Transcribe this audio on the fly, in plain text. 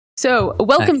So,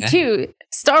 welcome to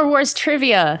Star Wars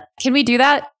Trivia. Can we do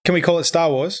that? Can we call it Star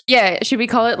Wars? Yeah, should we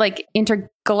call it like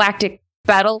Intergalactic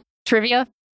Battle Trivia?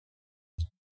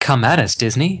 Come at us,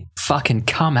 Disney. Fucking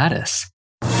come at us.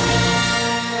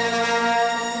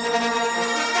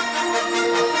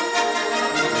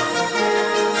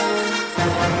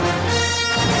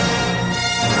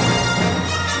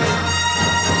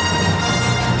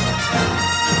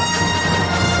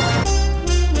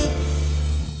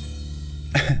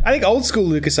 I think old school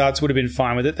LucasArts would have been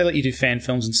fine with it. They let you do fan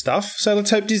films and stuff. So let's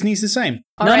hope Disney's the same.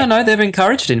 No, they've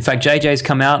encouraged it. In fact, JJ's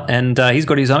come out and he's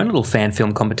got his own little fan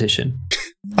film competition.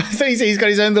 I thought he said he's got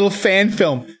his own little fan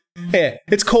film. Yeah,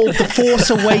 it's called The Force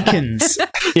Awakens.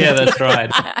 Yeah, that's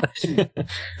right.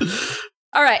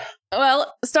 All right.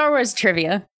 Well, Star Wars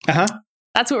Trivia. Uh-huh.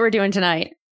 That's what we're doing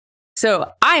tonight.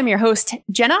 So I am your host,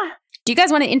 Jenna. Do you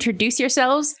guys want to introduce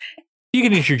yourselves? You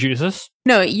can introduce us.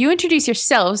 No, you introduce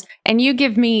yourselves and you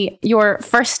give me your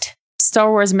first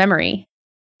Star Wars memory.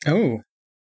 Oh.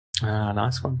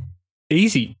 Nice one.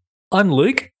 Easy. I'm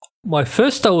Luke. My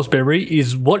first Star Wars memory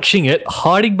is watching it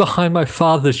hiding behind my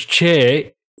father's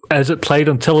chair as it played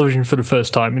on television for the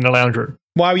first time in the lounge room.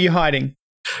 Why were you hiding?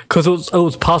 Because it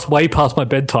was way past my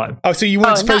bedtime. Oh, so you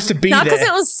weren't supposed to be not there. Not because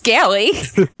it was scary.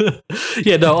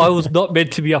 Yeah, no, I was not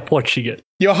meant to be up watching it.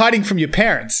 You're hiding from your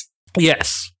parents.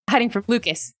 Yes. Hiding from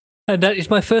Lucas. And that is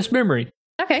my first memory.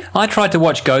 Okay. I tried to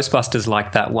watch Ghostbusters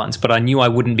like that once, but I knew I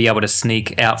wouldn't be able to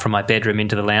sneak out from my bedroom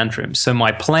into the lounge room. So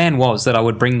my plan was that I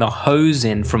would bring the hose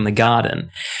in from the garden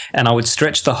and I would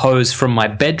stretch the hose from my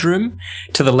bedroom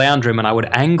to the lounge room and I would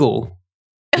angle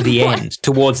the end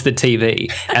towards the TV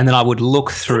and then I would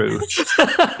look through.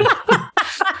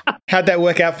 How'd that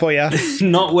work out for you?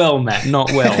 Not well, Matt,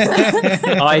 not well.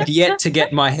 I'd yet to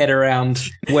get my head around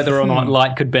whether or not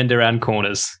light could bend around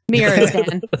corners. Mirrors,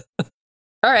 Dan.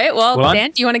 All right, well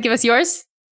Dan, do you want to give us yours?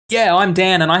 Yeah, I'm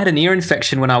Dan, and I had an ear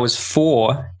infection when I was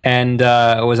 4 and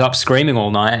I was up screaming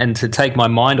all night. And to take my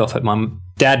mind off it, my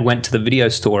dad went to the video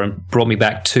store and brought me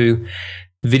back 2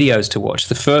 videos to watch.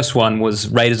 The first one was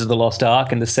Raiders of the Lost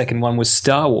Ark, and the second one was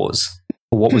Star Wars.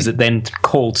 What was it then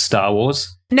called? Star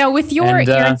Wars. Now, with your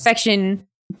ear infection,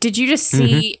 did you just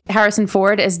see Harrison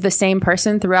Ford as the same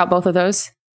person throughout both of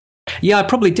those? Yeah, I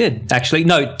probably did, actually.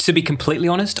 No, to be completely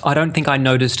honest, I don't think I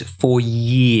noticed for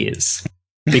years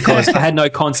because I had no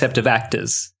concept of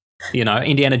actors. You know,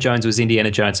 Indiana Jones was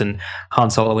Indiana Jones and Han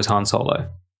Solo was Han Solo,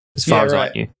 as far as I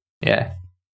knew. Yeah.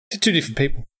 They're 2 different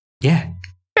people. Yeah.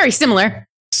 Very similar.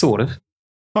 Sort of.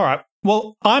 All right.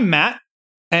 Well, I'm Matt,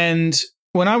 and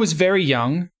when I was very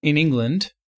young in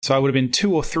England, so I would have been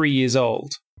 2 or 3 years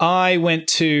old, I went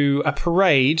to a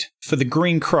parade for the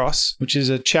Green Cross, which is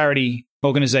a charity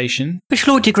organisation. It's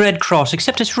like the Red Cross,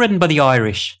 except it's ridden by the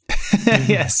Irish.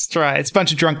 Yes, that's right. It's a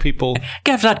bunch of drunk people.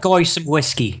 Give that guy some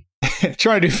whiskey.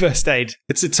 Trying to do first aid.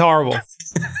 It's horrible.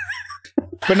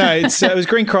 But no, it was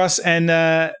Green Cross,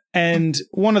 and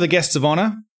one of the guests of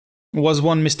honour was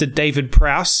one Mr. David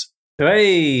Prowse.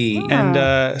 Hey!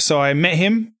 And so I met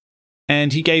him.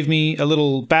 And he gave me a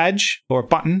little badge, or a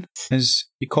button, as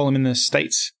you call them in the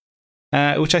States,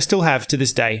 which I still have to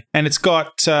this day. And it's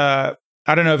got, I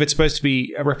don't know if it's supposed to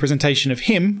be a representation of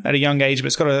him at a young age, but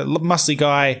it's got a muscly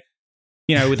guy,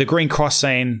 you know, with a green cross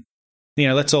saying, you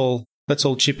know, let's all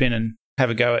chip in and have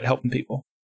a go at helping people.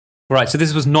 Right, so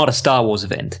this was not a Star Wars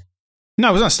event. No,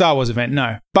 it was not a Star Wars event,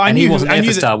 no. But I knew he wasn't there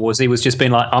for Star Wars. He was just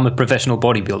being like, I'm a professional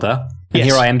bodybuilder, and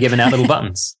here I am giving out little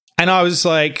buttons. And I was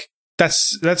like,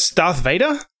 That's Darth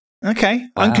Vader? Okay.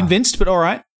 Wow. Unconvinced, but all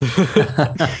right.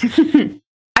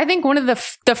 I think one of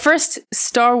the first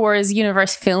Star Wars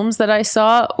universe films that I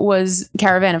saw was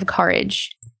Caravan of Courage.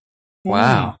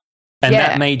 Wow. And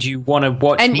that made you want to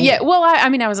watch more. Yeah, well, I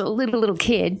mean, I was a little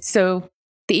kid, so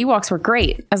the Ewoks were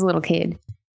great as a little kid.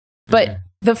 But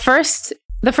the first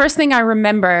thing I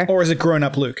remember... Or as a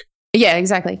grown-up Luke. Yeah,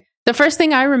 exactly. The first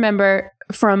thing I remember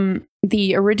from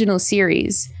the original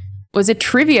series was a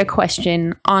trivia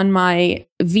question on my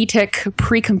VTech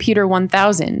Pre-Computer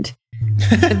 1000.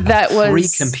 That was...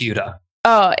 Pre-computer?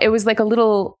 Oh, it was like a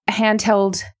little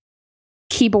handheld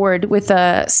keyboard with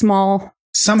a small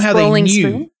Somehow they knew.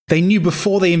 Screen. They knew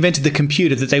before they invented the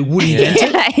computer that they would invent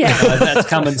it. Yeah. That's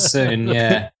coming soon,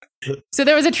 yeah. So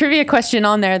there was a trivia question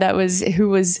on there that was, who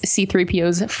was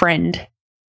C-3PO's friend?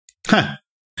 Huh.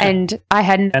 And I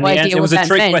had no idea what that meant. It was a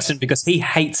trick question because he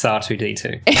hates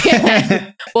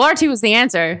R2-D2. Well, R2 was the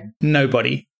answer.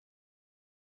 Nobody.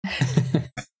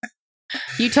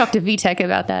 You talked to VTech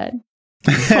about that.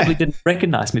 He probably didn't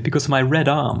recognize me because of my red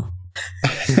arm.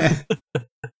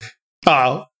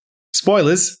 Oh,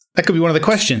 spoilers. That could be one of the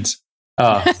questions.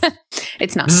 Oh.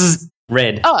 It's not.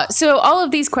 Red. Oh, so all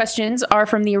of these questions are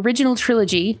from the original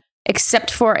trilogy, except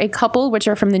for a couple which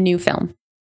are from the new film.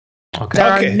 Okay.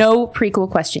 There Okay. are no prequel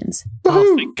questions.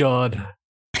 Oh, thank God.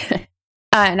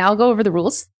 And I'll go over the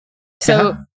rules. So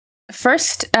Uh-huh.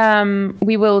 first,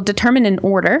 we will determine an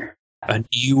order, A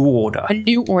new order. a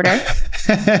new order.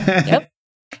 Yep.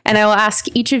 And I will ask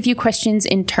each of you questions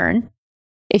in turn.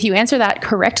 If you answer that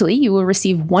correctly, you will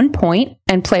receive 1 point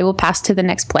and play will pass to the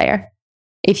next player.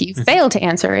 If you fail to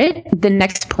answer it, the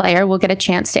next player will get a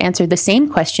chance to answer the same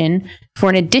question for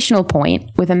an additional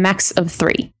point with a max of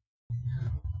 3.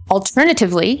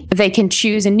 Alternatively, they can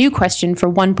choose a new question for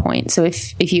 1 point. So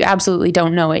if you absolutely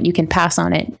don't know it, you can pass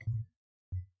on it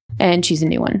and choose a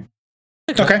new one.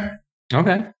 Okay.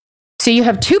 Okay. So you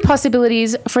have 2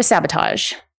 possibilities for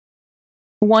sabotage.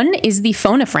 One is the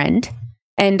phone a friend,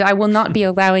 and I will not be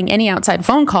allowing any outside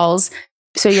phone calls.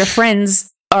 So your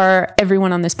friends are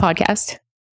everyone on this podcast.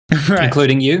 Right.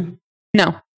 Including you?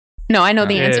 No, I know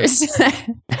the Yeah. answers.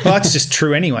 Well, that's just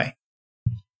true anyway.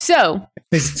 So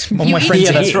All You my eat- friends Yeah,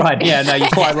 are that's here. right. Yeah, no, you're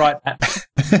quite right.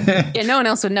 yeah, no one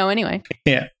else would know anyway.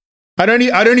 Yeah. I'd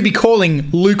only be calling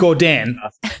Luke or Dan.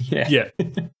 Yeah. Yeah.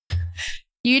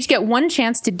 You each get 1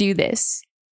 chance to do this,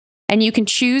 and you can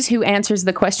choose who answers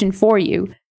the question for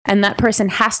you, and that person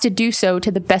has to do so to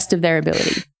the best of their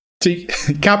ability. So you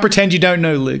can't pretend you don't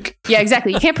know, Luke. Yeah,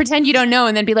 exactly. You can't pretend you don't know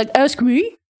and then be like, ask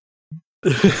me.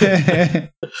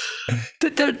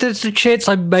 There's a chance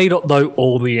I may not know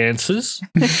all the answers.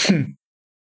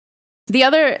 The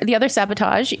other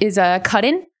sabotage is a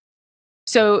cut-in.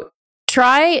 So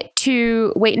try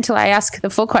to wait until I ask the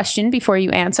full question before you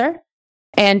answer.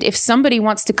 And if somebody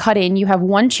wants to cut in, you have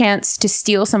 1 chance to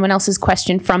steal someone else's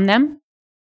question from them.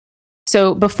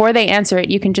 So before they answer it,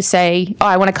 you can just say, oh,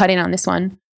 I want to cut in on this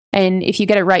one. And if you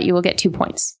get it right, you will get 2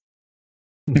 points.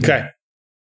 Okay.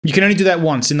 You can only do that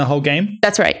once in the whole game.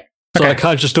 That's right. So Okay. I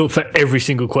can't just do it for every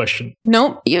single question.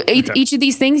 No, each of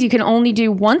these things you can only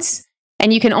do once,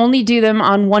 and you can only do them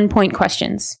on 1 point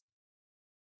questions.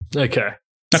 Okay.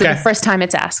 So Okay. the first time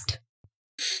it's asked.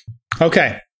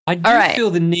 Okay. I do All right.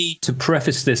 feel the need to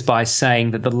preface this by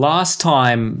saying that the last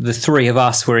time the 3 of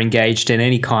us were engaged in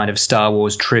any kind of Star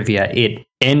Wars trivia, it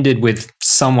ended with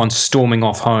someone storming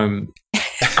off home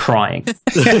crying.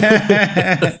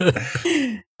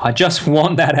 I just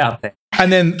want that out there.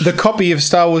 And then the copy of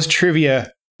Star Wars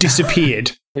trivia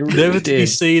disappeared. It really Never to be did.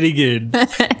 seen again.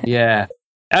 Yeah.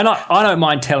 And I don't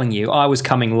mind telling you, I was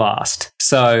coming last.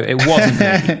 So it wasn't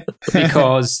me.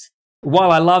 Because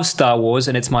while I love Star Wars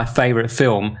and it's my favorite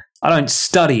film, I don't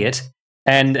study it.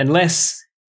 And unless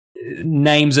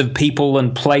names of people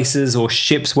and places or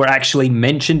ships were actually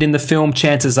mentioned in the film,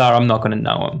 chances are I'm not going to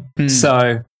know them.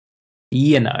 So,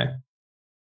 you know.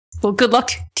 Well, good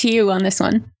luck to you on this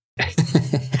one.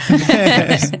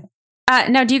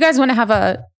 Now, do you guys want to have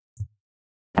a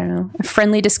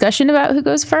friendly discussion about who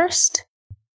goes first?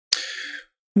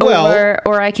 Well,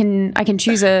 or I can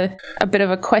choose a bit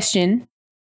of a question.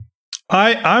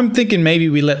 I'm thinking maybe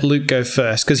we let Luke go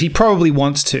first because he probably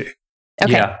wants to.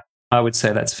 Okay. Yeah, I would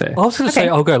say that's fair. I was going to say Okay.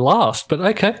 I'll go last, but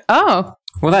okay. Oh,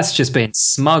 Well, that's just being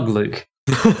smug, Luke.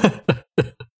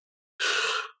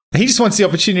 He just wants the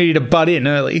opportunity to butt in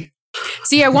early.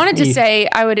 see, I wanted to Yeah. say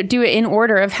I would do it in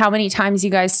order of how many times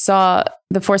you guys saw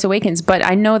The Force Awakens, but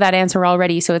I know that answer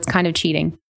already, so it's kind of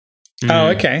cheating. Oh,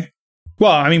 okay.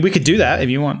 Well, I mean, we could do that if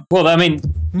you want. Well, I mean,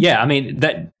 yeah, I mean,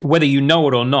 that whether you know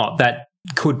it or not, that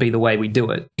could be the way we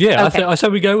do it. Yeah, Okay. I say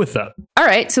we go with that. All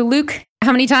right, so Luke,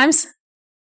 how many times?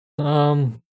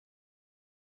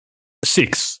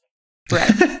 6.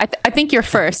 Right. I think you're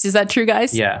first. Is that true,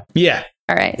 guys? Yeah, Yeah.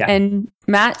 All right. Yeah. And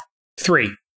Matt, 3.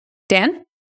 Dan?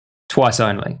 twice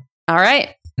only. All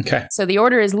right. Okay. So the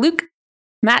order is Luke,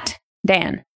 Matt,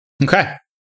 Dan. Okay.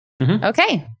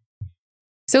 Okay.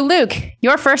 So Luke,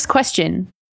 your first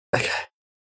question. Okay.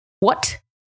 What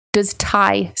does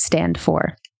TIE stand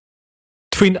for?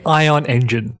 Twin ion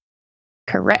engine.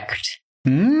 Correct.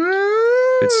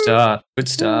 Good start. Good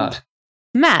start.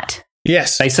 Matt.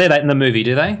 Yes. They say that in the movie,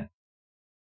 do they?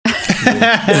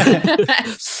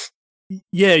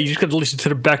 Yeah, you just got to listen to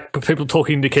the back people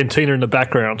talking in the cantina in the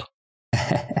background.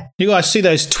 You guys see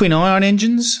those twin ion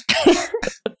engines? I've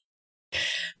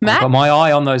Matt, got my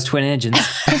eye on those twin engines.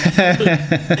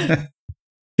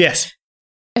 Yes.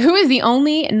 who is the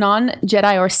only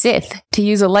non-Jedi or Sith to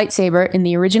use a lightsaber in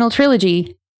the original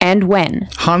trilogy and when?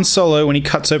 Han Solo when he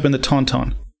cuts open the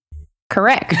Tauntaun.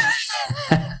 Correct.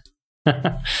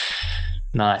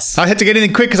 Nice. I had to get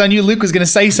in quick because I knew Luke was going to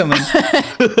say something.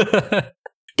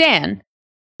 Dan,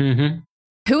 Mm-hmm.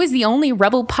 who is the only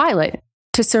rebel pilot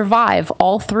to survive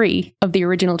all 3 of the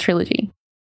original trilogy?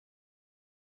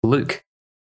 Luke.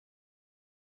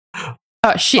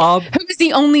 Oh shit! Who was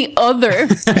the only other?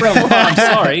 I'm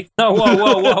sorry. No,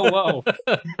 whoa.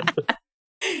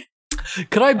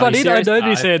 Can I butt in? I serious? know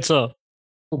this answer.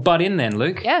 Well, butt in then,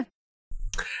 Luke. Yeah,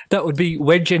 That would be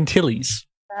Wedge Antilles.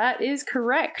 that is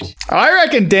correct. I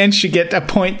reckon Dan should get a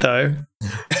point, though.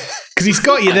 Because he's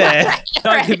got you there.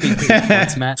 Don't give me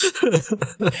points, Matt.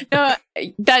 No,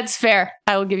 that's fair.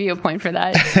 I will give you a point for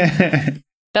that.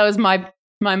 That was my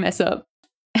mess up.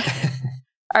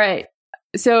 All right.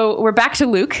 So we're back to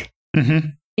Luke,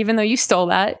 even though you stole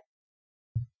that.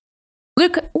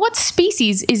 Luke, what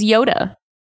species is Yoda?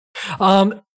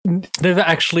 No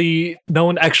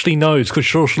one actually knows because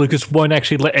George Lucas won't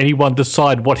actually let anyone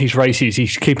decide what his race is.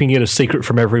 He's keeping it a secret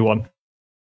from everyone.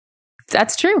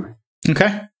 That's true.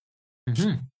 Okay.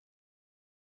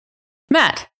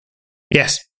 Matt,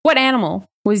 Yes. what animal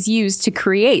was used to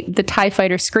create the TIE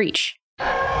Fighter Screech?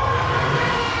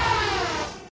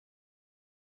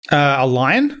 A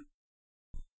lion?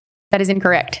 That is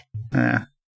incorrect.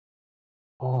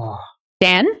 Oh,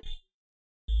 Dan?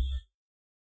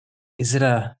 is it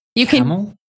a You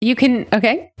camel? can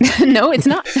okay. No, it's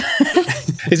not.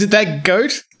 Is it that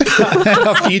goat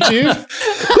off YouTube?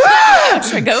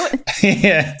 A goat?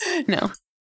 Yeah. No.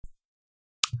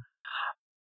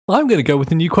 I'm going to go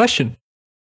with a new question.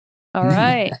 All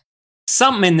right.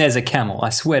 Something in there's a camel. I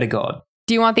swear to God.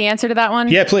 Do you want the answer to that one?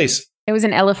 Yeah, please. It was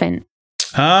an elephant.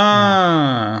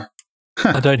 Ah.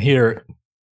 I don't hear it.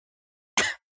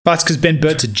 That's because Ben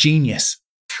Burt's a genius.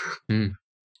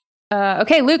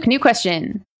 Okay, Luke, new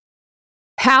question.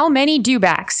 How many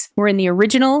dewbacks were in the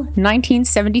original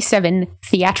 1977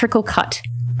 theatrical cut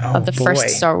of the first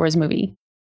Star Wars movie?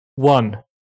 1.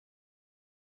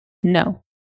 No.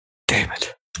 Damn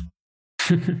it.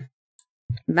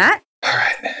 Matt? All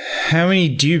right. How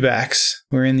many dewbacks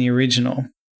were in the original?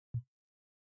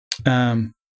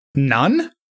 None?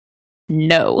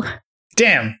 No.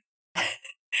 Damn.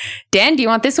 Dan, do you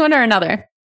want this one or another?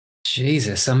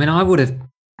 Jesus. I mean, I would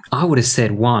have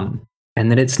said 1,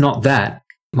 and then it's not that.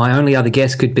 My only other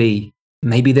guess could be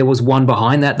maybe there was one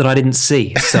behind that I didn't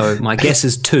see. So my guess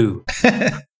is 2.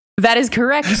 That is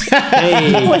correct.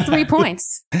 Hey. For 3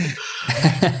 points.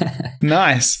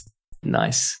 Nice.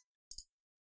 Nice.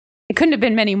 It couldn't have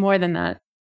been many more than that.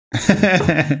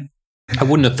 I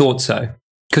wouldn't have thought so.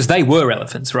 Because they were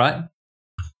elephants, right?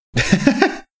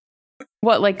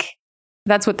 What, like,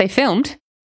 that's what they filmed?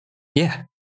 Yeah.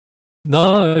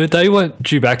 No, they weren't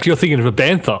dewback. You're thinking of a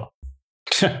bantha.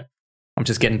 I'm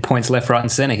just getting points left, right,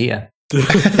 and center here.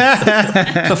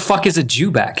 The fuck is a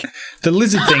dewback? The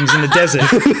lizard things in the desert.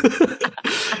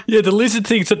 Yeah, the lizard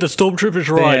things that the stormtroopers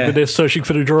ride Yeah. when they're searching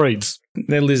for the droids.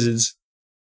 They're lizards.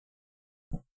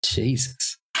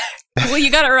 Jesus. Well,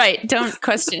 you got it right. Don't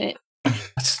question it. I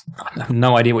have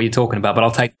no idea what you're talking about, but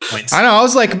I'll take the points. I know. I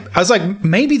was like,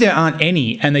 maybe there aren't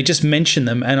any, and they just mention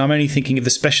them, and I'm only thinking of the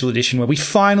special edition where we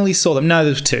finally saw them. No,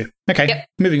 there's 2. Okay, Yep.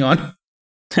 moving on.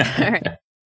 All right.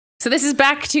 So this is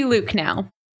back to Luke now.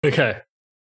 Okay.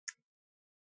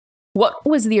 What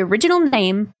was the original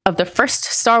name of the first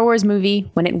Star Wars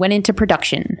movie when it went into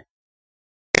production?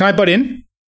 Can I butt in?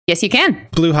 Yes, you can.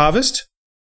 Blue Harvest?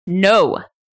 No.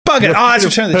 Bug it. Oh, it's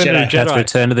Return of the Return of Jedi. the Jedi. That's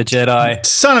Return of the Jedi.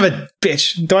 Son of a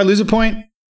bitch. Do I lose a point?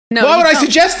 No. Why you would I don't.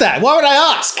 suggest that? Why would I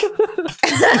ask?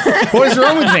 What is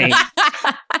wrong with me?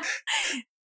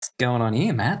 What's going on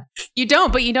here, Matt? You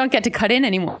don't, but you don't get to cut in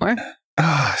anymore.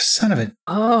 Ah, son of a...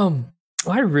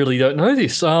 I really don't know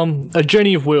this. A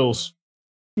Journey of Wills.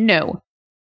 No.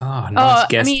 Oh, nice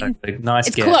guess. I mean, though, Luke. Nice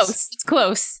It's guess. close. It's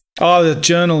close. Oh, the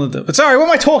Journal of the... Sorry, what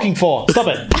am I talking for? Stop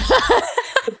it.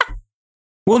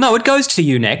 Well, no, it goes to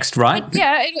you next, right?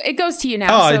 Yeah, it goes to you now.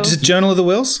 Oh, so it's a Journal of the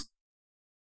Wills?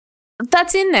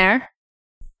 that's in there.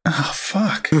 Oh,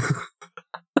 fuck.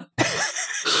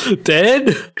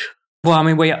 Dead? Well,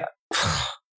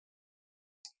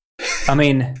 I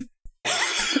mean,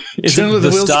 is Journal it of the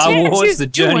the Wills. Star Yeah, Wars, choose the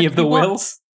the Journey one of the you want.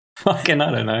 Wills? Fucking,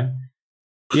 I don't know.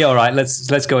 Yeah, all right.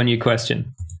 Let's go a new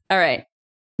question. All right.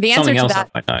 The answer Something to else that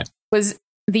I know. was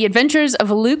The Adventures of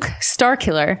Luke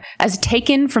Starkiller, as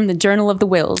taken from the Journal of the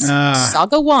Wills.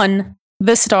 Saga 1,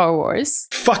 The Star Wars.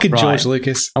 Fucking Right. George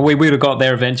Lucas. Oh, we would have got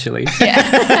there eventually.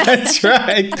 Yeah. That's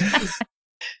right.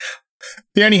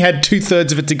 He only had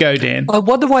 2/3 of it to go, Dan. I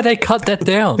wonder why they cut that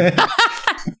down.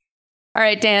 All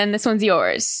right, Dan, this one's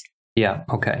yours. Yeah.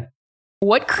 Okay.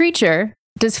 What creature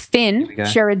does we Finn go.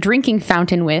 share a drinking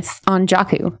fountain with on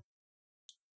Jakku?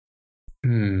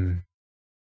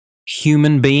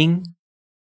 Human being.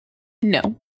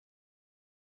 No.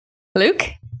 Luke?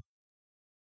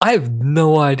 I have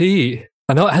no idea.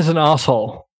 I know it has an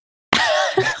asshole.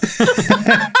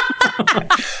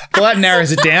 Well, that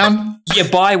narrows it down. You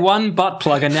buy one butt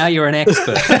plug and now you're an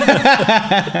expert.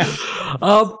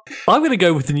 I'm going to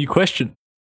go with the new question.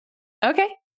 Okay.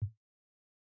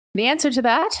 The answer to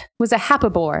that was a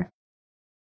hapabore.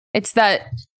 It's that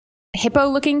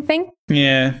hippo-looking thing.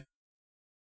 Yeah.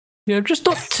 Yeah,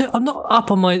 I'm not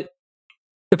up on my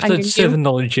episode Under 7 you?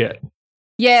 knowledge yet.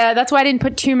 Yeah, that's why I didn't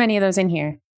put too many of those in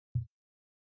here.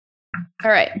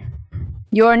 All right.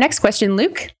 Your next question,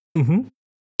 Luke. Mm-hmm.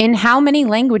 In how many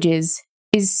languages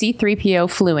is C-3PO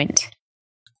fluent?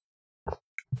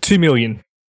 2 million.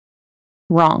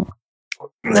 Wrong.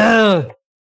 No.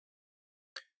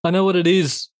 I know what it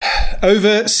is.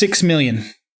 Over 6 million.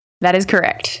 That is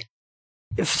correct.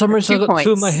 For some reason, 2 I got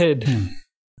 2 in my points. head.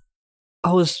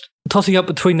 I was tossing up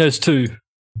between those two.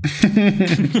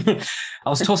 I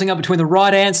was tossing up between the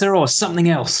right answer or something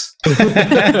else.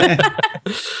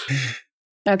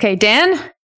 Okay,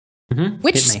 Dan. Mhm.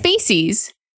 Which Hit me.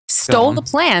 species stole on. the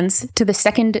plans to the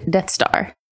second Death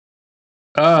Star?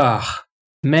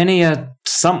 Many a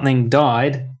something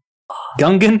died.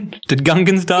 Gungan? Did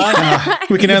Gungans die?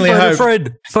 We can only Phone a hope.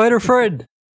 friend. Phone a friend.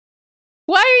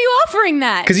 Why are you offering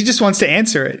that? Because he just wants to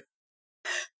answer it.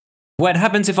 What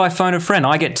happens if I phone a friend?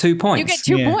 I get 2 points. You get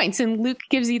 2 Yeah. points, and Luke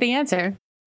gives you the answer.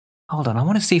 Hold on, I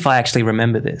want to see if I actually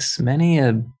remember this.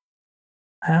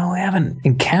 Oh, we haven't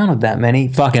encountered that many.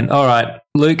 Fucking, all right.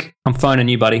 Luke, I'm phoning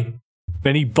you, buddy.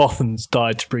 Many boffins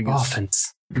died to bring us.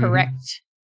 Boffins. Correct.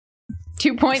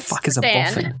 2 What the points. fuck is a for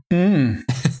Dan. boffin?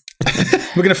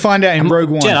 We're going to find out in Rogue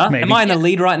One, Jenna, maybe. am I in the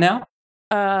lead right now?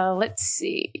 Let's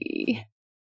see.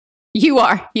 You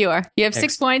are. You have 6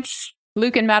 Excellent. points.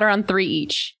 Luke and Matt are on 3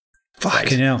 each.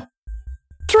 Fucking hell.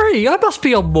 3. I must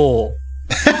be on more.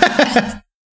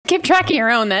 Keep track of your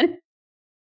own then.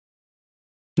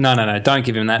 No. Don't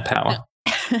give him that power.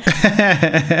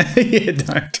 Yeah,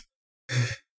 don't.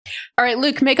 All right,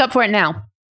 Luke, make up for it now.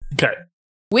 Okay.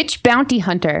 Which bounty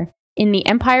hunter in The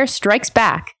Empire Strikes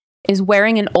Back is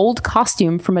wearing an old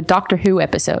costume from a Doctor Who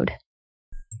episode?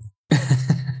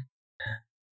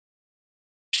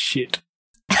 Shit.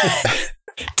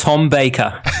 Tom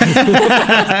Baker.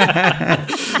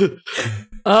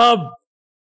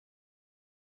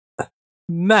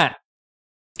 Matt,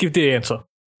 give the answer.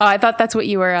 Oh, I thought that's what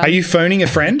you were. Are you phoning a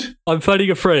friend? I'm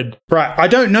phoning a friend. Right. I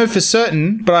don't know for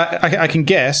certain, but I can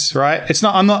guess, right?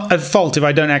 I'm not at fault if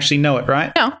I don't actually know it,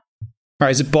 right? No, Right.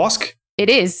 Is it Bosk? it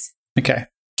is. Okay.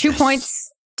 2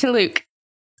 points to Luke.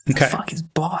 Okay. Fuck is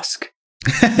Bosk?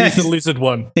 He's the lizard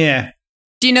one. Yeah.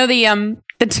 Do you know the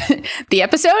the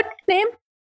episode name?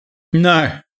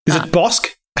 No. Is it Bosk?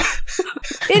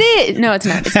 It is. No, it's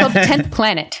not. It's called 10th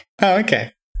Planet. Oh,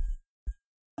 okay.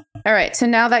 All right, so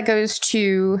now that goes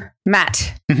to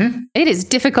Matt. Mhm. It is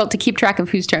difficult to keep track of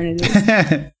whose turn it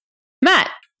is. Matt,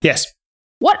 Yes.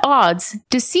 what odds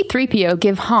does C-3PO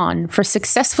give Han for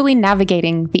successfully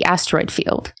navigating the asteroid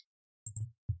field?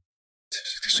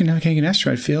 Successfully navigating an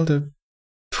asteroid field.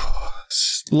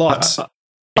 Lots.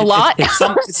 A lot?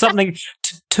 It's something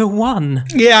to 1.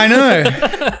 Yeah, I know.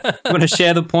 You want to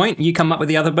share the point? You come up with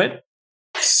the other bit?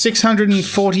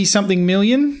 640 something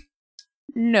million?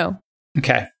 No.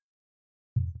 Okay.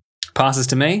 Passes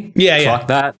to me? Yeah. Fuck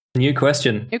that. New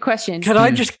question. Your question. Can I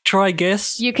just try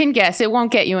guess? You can guess. It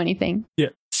won't get you anything. Yeah.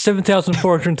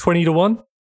 7,420 to 1.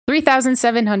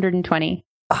 3,720.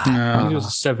 I think it was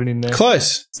a 7 in there.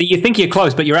 Close. So you think you're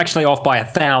close, but you're actually off by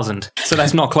 1,000. So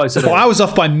that's not close at Well, I all. was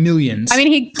off by millions. I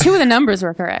mean, 2 of the numbers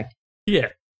were correct. Yeah.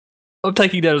 I'm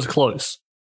taking that as close.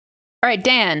 All right,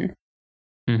 Dan.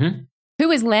 Mm-hmm.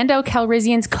 Who is Lando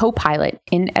Calrissian's co-pilot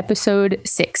in Episode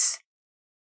 6?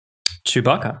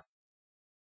 Chewbacca.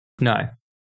 No.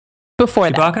 Before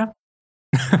that, Chewbacca?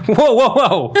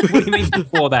 Whoa. What do you mean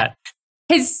before that?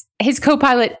 his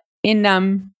co-pilot in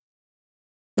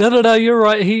No, you're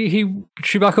right.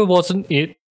 Chewbacca wasn't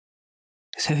it.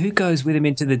 So who goes with him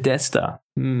into the Death Star?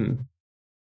 Go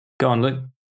on, Luke.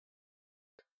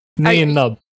 Me and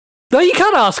Nub. No, you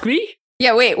can't ask me.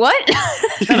 Yeah. Wait. What?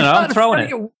 No, I'm throwing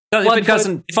it.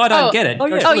 If I don't get it, Oh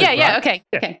go to yeah. Luke, Yeah. right? Okay.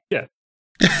 Okay. Yeah.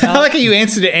 I like how you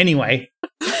answered it anyway.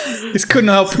 Just couldn't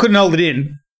hold it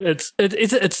in.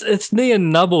 It's me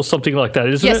and Nub or something like that,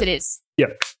 isn't it? Yes, it is.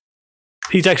 Yep.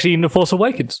 He's actually in The Force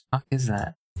Awakens. What is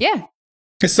that? Yeah.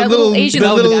 It's the That little Asian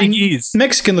the little He is.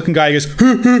 Mexican looking guy who goes,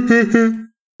 hoo, hoo, hoo, hoo.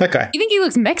 That guy. You think he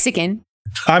looks Mexican?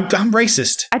 I'm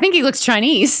racist. I think he looks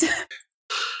Chinese.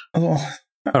 Oh, All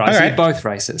right, All so right. you're both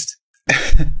racist.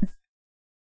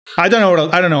 I don't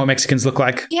know what Mexicans look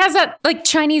like. He has that like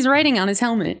Chinese writing on his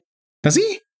helmet. Does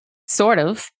he? Sort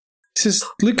of. This is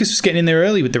Lucas was getting in there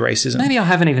early with the racism. Maybe I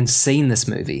haven't even seen this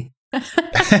movie. All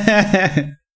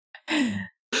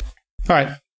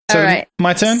right. So All right.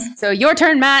 my turn? So your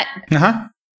turn, Matt. Uh-huh.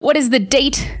 What is the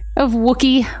date of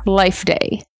Wookiee Life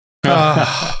Day?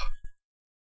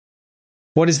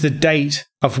 What is the date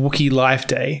of Wookiee Life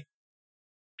Day?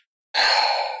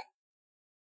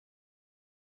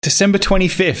 December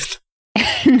 25th.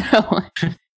 No.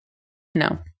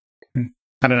 No.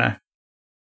 I don't know.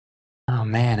 Oh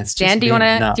man, it's just Dan, do you want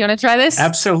to try this?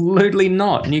 Absolutely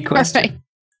not. New question.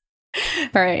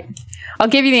 All right. I'll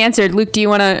give you the answer. Luke, do you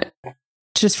want to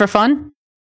just for fun?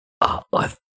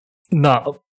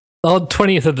 No. Oh,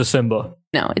 20th of December.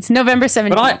 No, it's November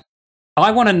 17th. But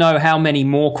I want to know how many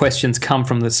more questions come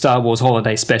from the Star Wars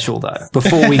Holiday Special, though,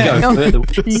 before we go further.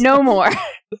 No more. All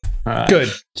right, Good.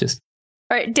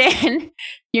 All right, Dan,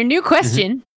 your new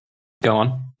question. Go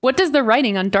on. What does the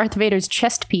writing on Darth Vader's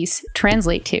chest piece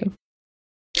translate to?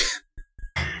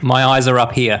 My eyes are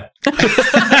up here.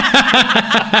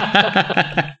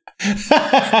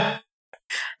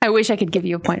 I wish I could give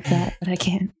you a point for that, but I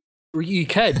can't. You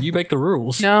can. You make the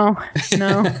rules. No.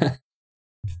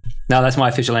 No, that's my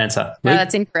official answer. No, Luke?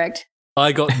 that's incorrect.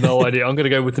 I got no idea. I'm going to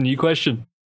go with the new question.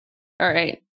 All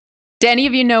right. Do any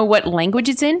of you know what language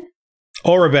it's in?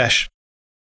 Aurebesh.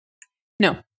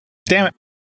 No. Damn it.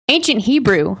 Ancient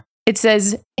Hebrew. It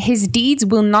says, his deeds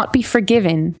will not be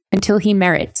forgiven until he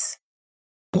merits.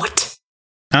 What?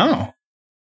 Oh.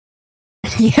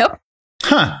 Yep.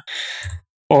 Huh.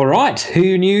 All right.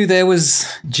 Who knew there was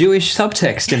Jewish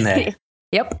subtext in there?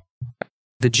 Yep.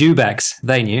 The Jewbacks,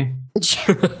 they knew.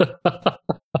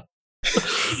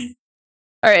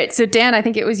 All right. So, Dan, I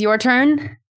think it was your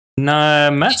turn. No,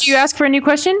 Matt. Did you ask for a new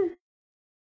question?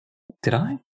 Did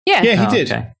I? Yeah. Yeah, he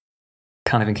did. Okay.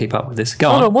 Can't even keep up with this. Go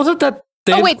Hold on. on, wasn't that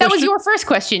Oh, Dan's wait, that was question? your first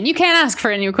question. You can't ask for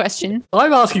a new question.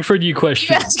 I'm asking for a new You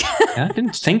question. ask. I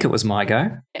didn't think it was my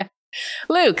go.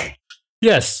 Luke,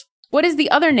 Yes. what is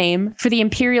the other name for the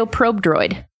Imperial probe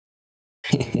droid?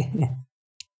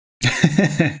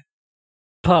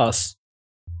 Pass.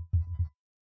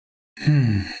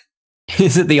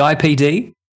 Is it the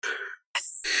IPD?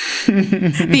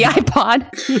 The iPod?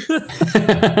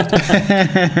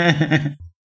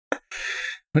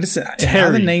 What is that? Terry.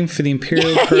 Another name for the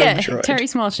Imperial probe Yeah, droid. Terry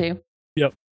Smallshoe.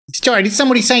 Sorry, did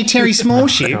somebody say Terry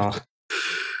Smallshoe? Oh,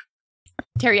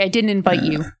 Terry, I didn't invite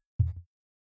you.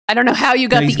 I don't know how you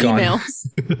got No, the he's gone.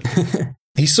 emails.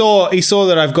 He saw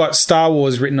that I've got Star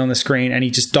Wars written on the screen, and he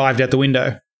just dived out the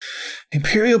window.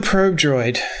 Imperial probe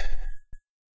droid.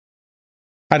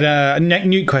 A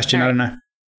new question. I don't know.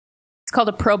 It's called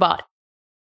a probot.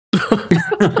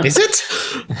 Is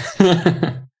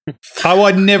it? Oh,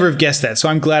 I'd never have guessed that, so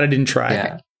I'm glad I didn't try.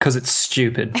 yeah, because it's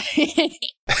stupid.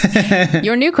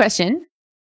 Your new question.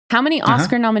 How many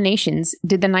Oscar nominations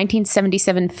did the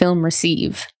 1977 film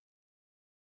receive?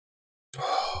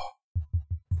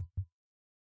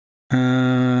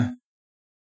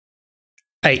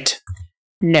 8.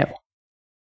 No.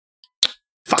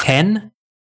 10?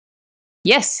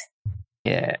 Yes.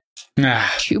 Yeah.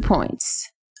 2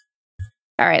 points.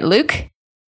 All right, Luke.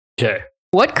 Okay.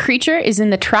 What creature is in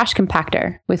the trash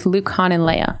compactor with Luke, Han, and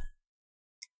Leia?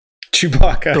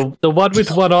 Chewbacca. The one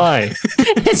with one eye.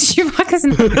 It's Chewbacca's.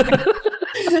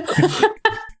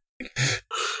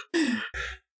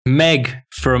 Meg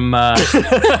from Family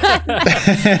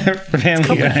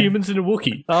Couple of Guy. humans and a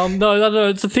Wookiee. No.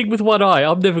 It's a thing with one eye.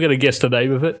 I'm never going to guess the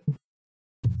name of it.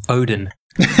 Odin.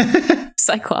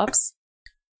 Cyclops.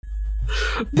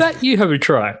 Matt, you have a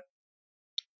try.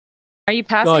 Are you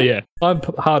passing? Oh, yeah. I'm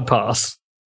hard pass.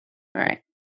 All right.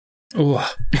 Ooh.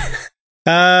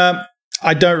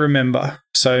 I don't remember.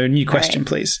 So, new question, right.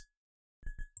 please.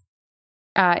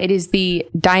 It is the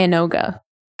Dianoga.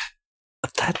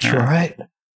 That's right.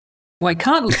 Why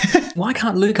can't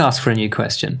Luke ask for a new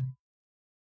question?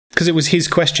 Because it was his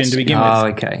question to begin Oh,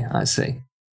 with. okay. I see.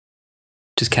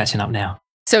 Just catching up now.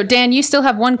 So, Dan, you still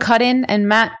have one cut in, and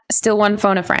Matt still one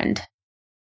phone a friend.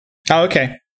 Oh,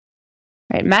 okay.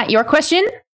 All right, Matt, your question.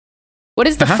 What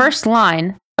is the first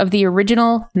line of the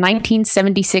original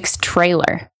 1976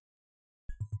 trailer?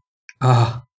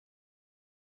 Oh.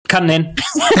 Cutting in.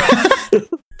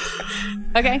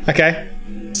 Okay. Okay.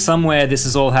 Somewhere this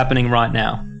is all happening right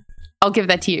now. I'll give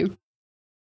that to you.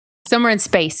 Somewhere in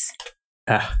space,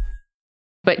 Ah.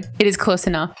 but it is close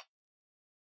enough.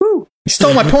 You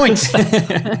stole my points. I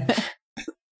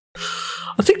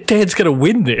think Dan's going to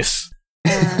win this.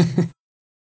 All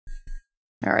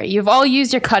right, you've all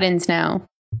used your cut-ins now.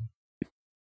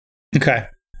 Okay.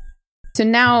 So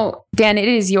now, Dan, it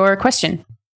is your question.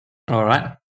 All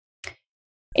right.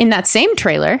 In that same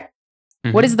trailer,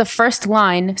 Mhm. what is the first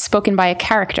line spoken by a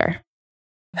character?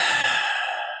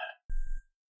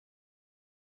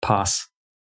 Pass.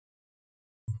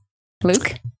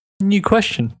 Luke? New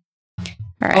question.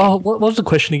 All right. Oh, what was the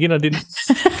question again? I didn't.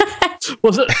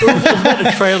 Was it about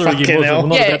the trailer again? Fucking Was it? hell. Well,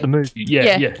 not Yeah. about the movie.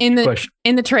 Yeah. In the question.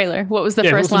 in the trailer, what was the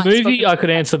Yeah, first if it was line? the movie, spoken? I could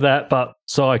answer that, but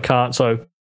so I can't. So,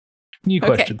 new Okay.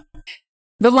 question.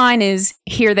 The line is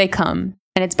 "Here they come,"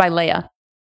 and it's by Leia.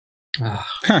 Ah,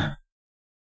 Huh.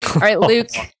 All right, Luke.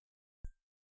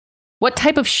 What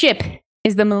type of ship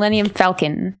is the Millennium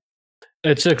Falcon?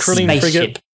 It's a Corellian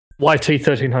spaceship. frigate YT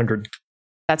 1300.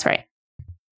 That's right.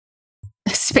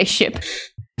 Spaceship.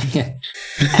 Yeah.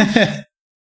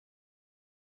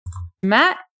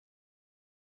 Matt,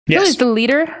 who Yes. is the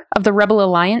leader of the Rebel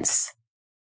Alliance?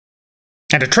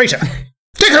 And a traitor.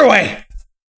 Take her away.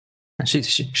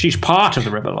 She's part of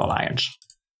the Rebel Alliance.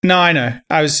 No, I know.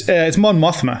 It's Mon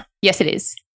Mothma. Yes, it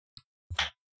is.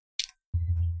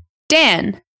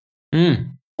 Dan,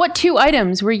 Mm. what two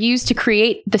items were used to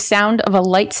create the sound of a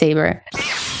lightsaber?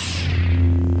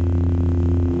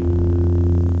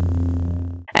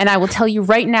 And I will tell you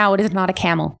right now, it is not a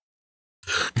camel.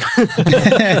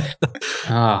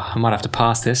 I might have to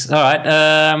pass this. All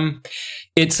right.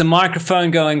 It's a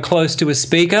microphone going close to a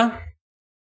speaker,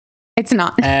 It's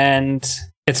not. and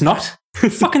it's not.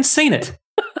 I've fucking seen it.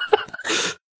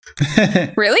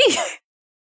 Really?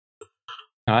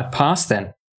 All right, pass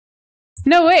then.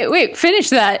 No, wait. Finish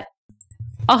that.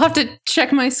 I'll have to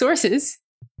check my sources.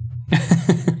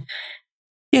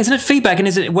 Yeah, isn't it feedback? And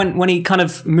is it when he kind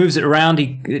of moves it around,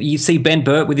 you see Ben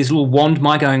Burt with his little wand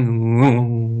mic going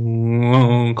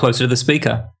closer to the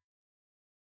speaker?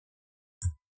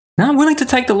 No, I'm willing to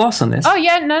take the loss on this. Oh,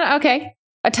 yeah. No, okay.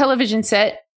 A television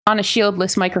set on a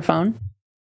shieldless microphone.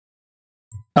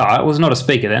 All right, well, it's not a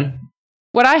speaker then.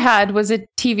 What I had was a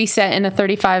TV set and a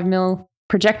 35mm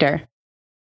projector.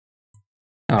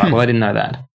 All right, well, I didn't know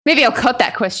that. Maybe I'll cut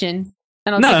that question.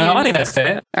 And I'll No, give you I think that's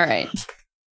fair. All right.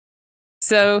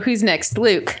 So who's next?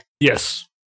 Luke. Yes.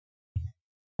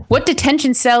 What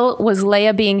detention cell was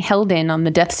Leia being held in on the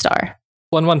Death Star?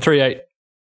 1138.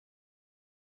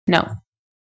 No.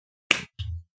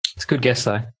 It's a good guess,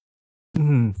 though.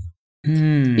 Hmm.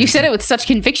 You said it with such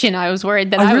conviction, I was worried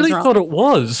that I, I was really wrong. thought it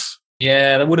was.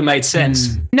 Yeah, that would have made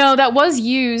sense. No, that was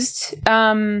used.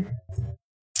 But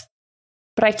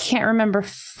I can't remember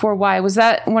for why. Was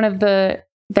that one of their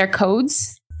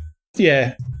codes?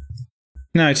 Yeah.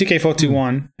 No,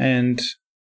 TK421. And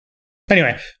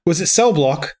anyway, was it cell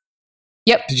block?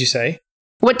 Yep. Did you say?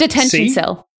 What detention C?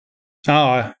 cell?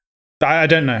 Oh, I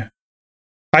don't know.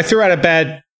 I threw out a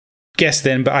bad guess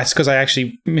then, but it's because I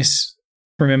actually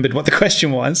misremembered what the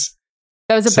question was.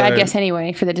 That was a bad So- guess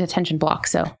anyway for the detention block,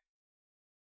 so.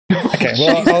 Okay,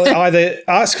 well, I'll either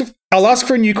ask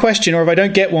for a new question, or if I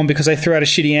don't get one because I threw out a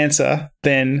shitty answer,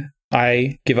 then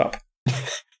I give up.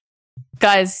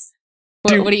 Guys,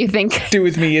 what do you think? Do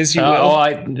with me as you will.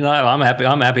 I'm happy.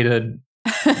 I'm happy to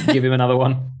give him another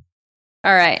one.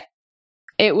 All right.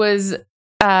 It was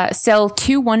cell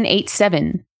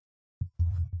 2187.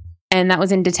 And that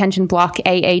was in detention block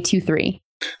AA23.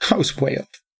 I was way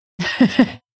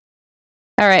off.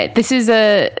 All right. This is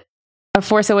a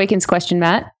Force Awakens question,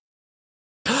 Matt.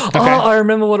 Oh, I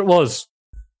remember what it was.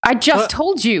 I just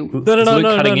told you. No. Is Luke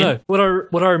cutting in? What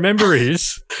I remember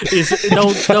is they'll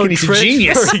Fucking he's a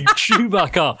genius. transferring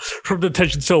Chewbacca from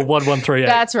detention cell 1138.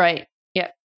 That's right. Yeah.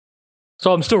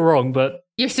 So I'm still wrong, but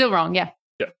You're still wrong. Yeah.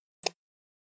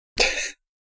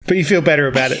 But you feel better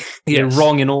about it. You're yes.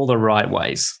 wrong in all the right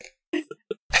ways. All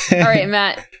right,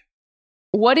 Matt.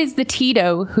 What is the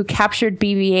Tito who captured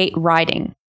BB-8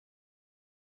 riding?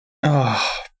 Oh.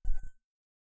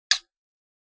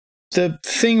 The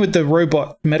thing with the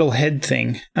robot metal head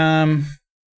thing.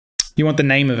 You want the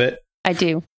name of it? I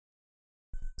do.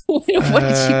 What did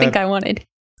you think I wanted?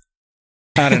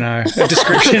 I don't know. A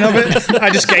description of it? I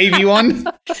just gave you one.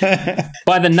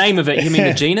 By the name of it, you mean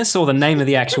the genus or the name of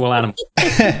the actual animal?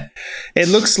 It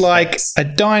looks like a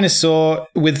dinosaur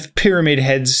with pyramid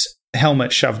head's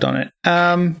helmet shoved on it.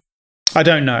 I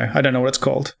don't know. I don't know what it's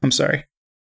called. I'm sorry.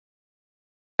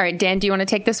 All right, Dan, do you want to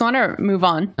take this one or move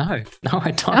on? No,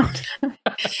 I don't.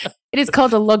 It is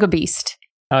called a Lugabeast.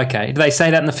 Okay. Do they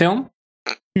say that in the film?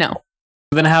 No.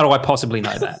 Then how do I possibly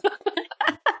know that?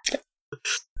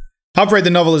 I've read the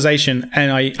novelization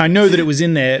and I know that it was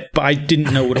in there, but I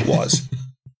didn't know what it was.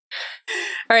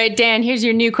 All right, Dan, here's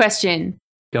your new question.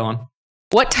 Go on.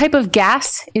 What type of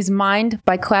gas is mined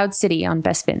by Cloud City on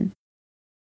Bespin?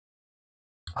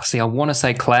 See, I want to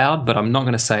say cloud, but I'm not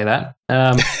going to say that.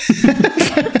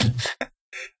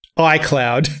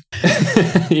 iCloud.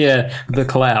 Yeah, the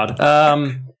cloud.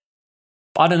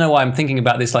 I don't know why I'm thinking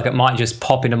about this like it might just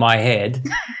pop into my head.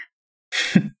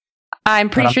 I'm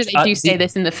pretty But sure they do say the-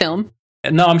 this in the film.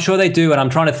 No, I'm sure they do, and I'm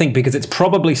trying to think because it's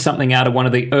probably something out of one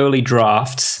of the early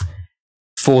drafts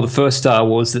for the first Star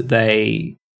Wars that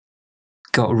they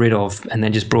got rid of and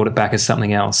then just brought it back as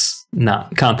something else? Nah,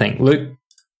 can't think. Luke?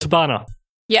 Tabana.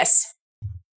 Yes.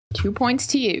 2 points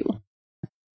to you.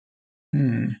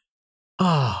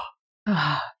 Ah.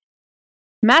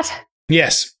 Matt,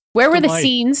 Yes. where were Still the me.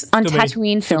 scenes on Still me.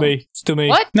 Tatooine Still filmed? me. Still me.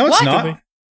 What? No, it's What? not. Still me.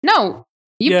 No.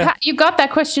 You Yeah. you got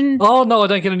that question. Oh, no, I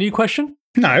don't get a new question?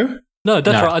 No. No,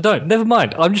 that's No. right. I don't. Never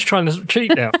mind. I'm just trying to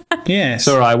cheat now. Yes. It's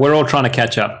all right. We're all trying to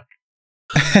catch up.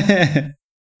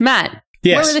 Matt,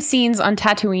 Yes. where were the scenes on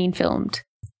Tatooine filmed?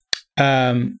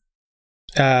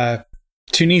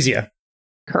 Tunisia.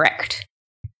 Correct.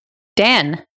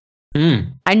 Dan,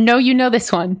 Mm. I know you know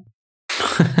this one.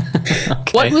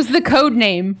 Okay. What was the code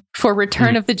name for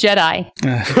Return of the Jedi?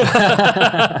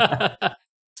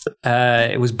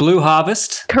 It was Blue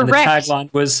Harvest. And the Correct.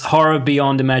 tagline was Horror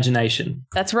Beyond Imagination.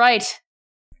 That's right.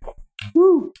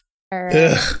 Woo. All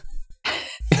right.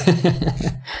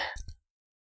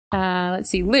 Ugh. Let's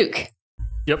see. Luke.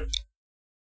 Yep.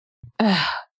 Ugh.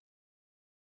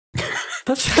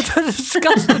 That's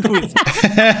disgusted with. I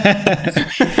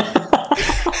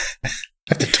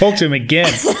have to talk to him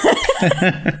again.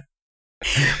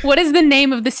 What is the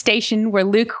name of the station where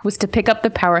Luke was to pick up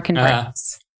the power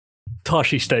converters?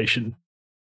 Tashi Station.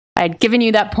 I had given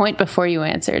you that point before you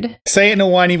answered. Say it in a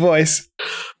whiny voice.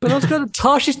 But I was going to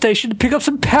Tashi Station to pick up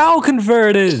some power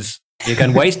converters. You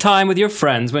can waste time with your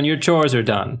friends when your chores are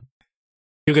done.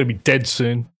 You're going to be dead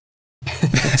soon.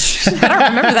 I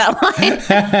don't remember that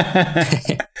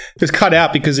line. It was cut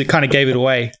out because it kind of gave it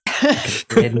away.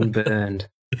 Dead and burned.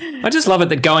 I just love it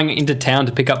that going into town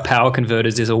to pick up power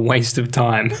converters is a waste of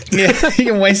time. Yeah, you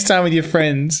can waste time with your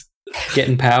friends.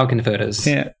 Getting power converters.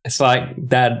 Yeah. It's like,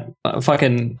 Dad,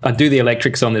 I do the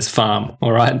electrics on this farm,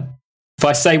 all right? If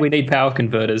I say we need power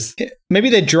converters, Maybe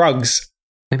they're drugs.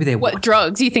 maybe they're What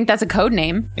drugs? You think that's a code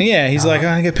name? Yeah, he's like,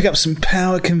 I'm going to pick up some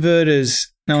power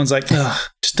converters. No one's like, ugh,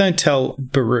 just don't tell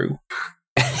Baru.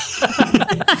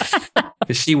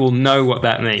 She will know what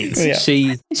that means. Yeah.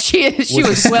 She She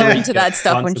was well into that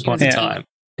stuff when once she was upon a a teen. time.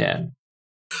 Yeah.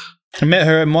 I met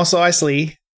her at Mos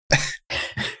Eisley.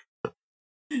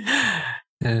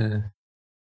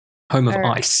 Home of All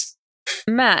right. ice.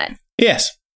 Matt,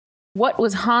 Yes. what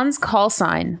was Han's call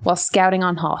sign while scouting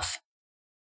on Hoth?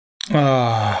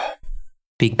 Oh.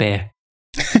 Big Bear.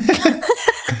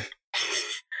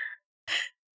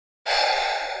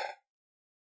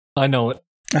 I know it.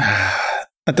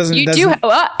 That doesn't. You doesn't-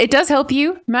 do. It does help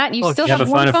you, Matt. You Oh, still you have have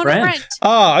a one phone a phone friend? friend.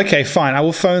 Oh, okay, fine. I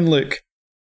will phone Luke.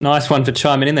 Nice one for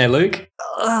chiming in there, Luke.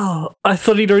 Oh, I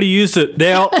thought he'd already used it.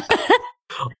 Now,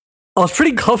 I was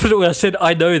pretty confident when I said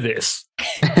I know this.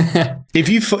 If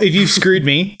you've screwed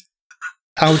me,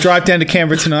 I'll drive down to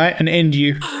Canberra tonight and end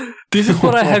you. This is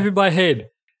what I have in my head.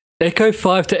 Echo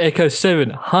 5 to Echo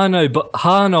 7.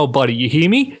 Han, old buddy, you hear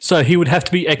me? So he would have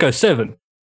to be Echo 7.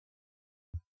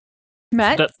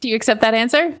 Matt, That- do you accept that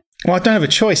answer? Well, I don't have a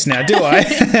choice now, do I?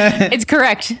 It's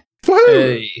correct.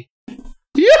 Woohoo! Hey,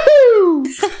 Yoo-hoo!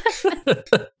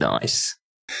 nice.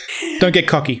 Don't get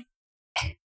cocky.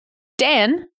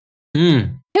 Dan,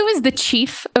 Mm. who is the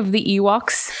chief of the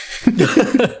Ewoks?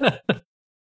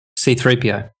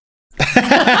 C-3PO.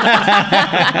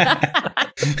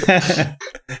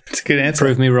 It's a good answer.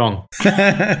 Prove me wrong.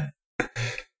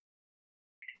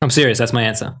 I'm serious. That's my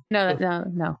answer.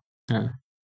 No.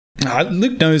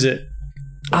 Luke knows it.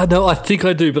 I know, I think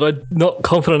I do, but I'm not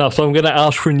confident enough, so I'm going to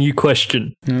ask for a new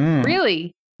question. Mm.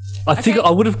 Really? I think Okay.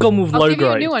 I would have gone with I'll low give you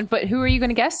a grade. new one, but who are you going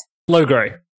to guess? Low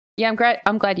grade. Yeah,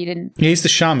 I'm glad you didn't. Yeah, he's the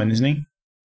shaman, isn't he?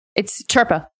 It's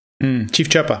Chirpa. Chief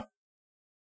Chopper.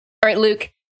 All right,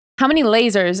 Luke. How many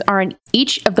lasers are in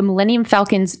each of the Millennium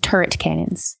Falcon's turret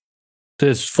cannons?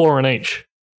 There's 4 in each.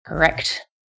 Correct.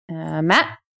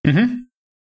 Matt, Mm-hmm.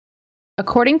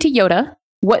 according to Yoda,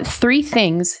 what 3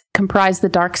 things comprise the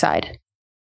dark side?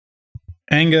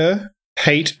 Anger,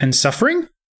 hate, and suffering?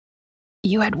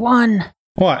 You had 1.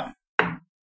 What?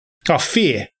 Oh,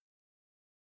 fear.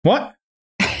 What?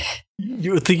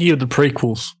 You were thinking of the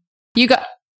prequels. You got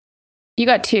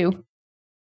 2.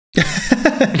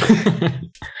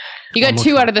 You got One more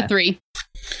 2 out of time. the 3.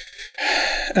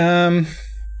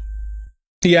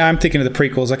 Yeah, I'm thinking of the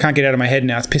prequels. I can't get it out of my head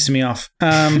now. It's pissing me off.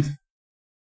 I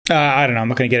don't know. I'm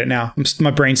not going to get it now.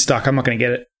 My brain's stuck. I'm not going to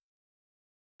get it.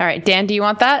 All right, Dan, do you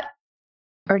want that?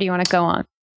 Or do you want to go on?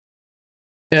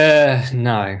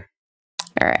 No.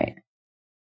 All right.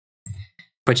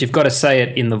 But you've got to say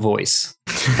it in the voice.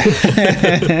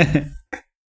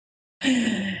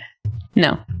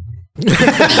 No.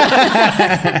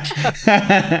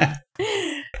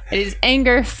 It is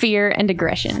anger, fear, and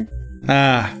aggression.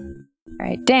 Ah, All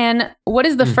right, Dan, what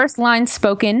is the first line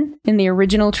spoken in the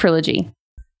original trilogy?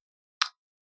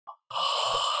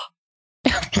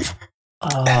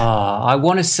 I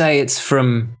want to say it's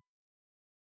from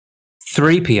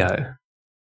 3PO.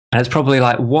 And it's probably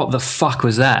like, what the fuck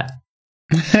was that?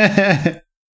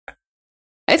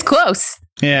 It's close.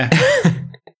 Yeah.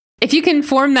 If you can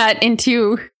form that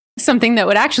into something that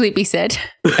would actually be said.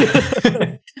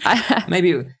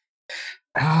 Maybe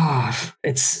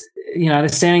it's, they're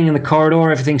standing in the corridor,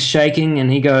 everything's shaking,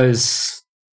 and he goes,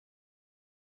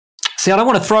 see, I don't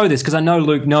want to throw this because I know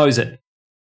Luke knows it.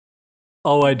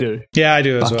 Oh, I do. Yeah, I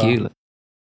do as Fuck well. you, Luke.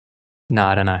 No,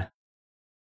 I don't know.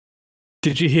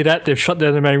 Did you hear that? They've shut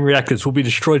down the main reactors. Will be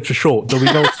destroyed for sure. There'll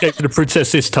be no escape for the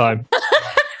princess this time.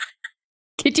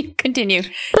 Could you continue?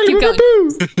 Keep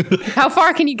going. How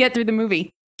far can you get through the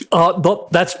movie?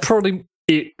 That's probably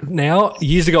it now.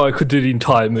 Years ago, I could do the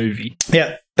entire movie.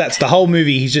 Yeah, that's the whole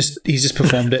movie. He's just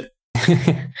performed it.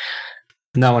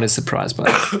 No one is surprised by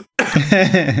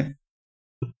it.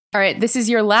 All right, this is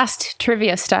your last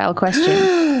trivia style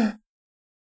question.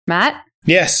 Matt,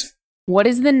 Yes. what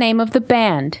is the name of the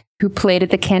band who played at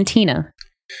the cantina?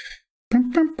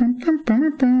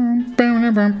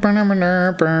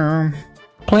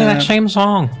 Play that same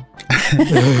song.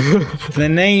 The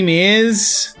name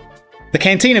is the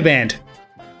Cantina Band.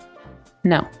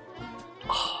 No.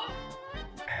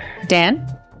 Dan?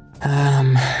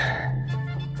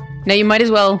 No, you might as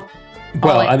well.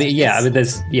 Well, all it I mean,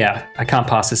 is. I can't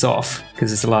pass this off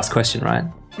because it's the last question, right?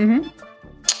 Mm-hmm.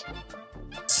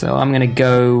 So I'm going to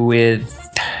go with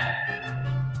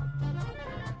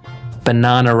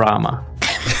Bananarama.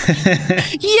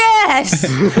 Yes!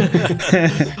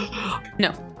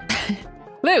 No.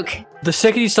 Luke. The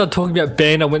second you started talking about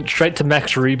Ben, I went straight to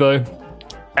Max Rebo,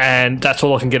 and that's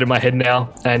all I can get in my head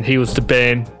now. And he was the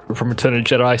Ben from Return of the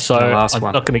Jedi, so The last I'm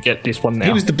one. not going to get this one now.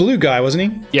 He was the blue guy,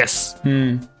 wasn't he? Yes,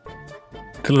 Hmm.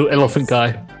 the little elephant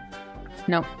guy.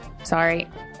 No, sorry.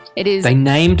 It is They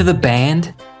named the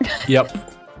band. Yep.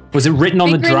 Was it written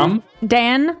on the Fingrin, drum?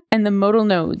 Dan and the Modal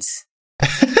Nodes.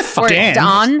 Or Dan?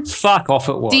 Don. Fuck off!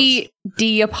 It was.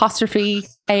 D apostrophe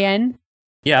A-N.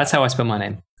 Yeah, that's how I spell my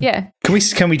name. Yeah.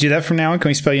 Can we do that from now on? Can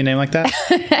we spell your name like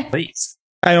that? Please.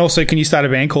 And also, can you start a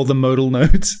band called the Modal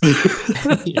Nodes?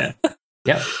 Yeah.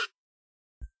 Yep.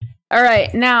 All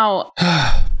right, now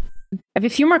I have a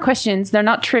few more questions. They're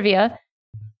not trivia,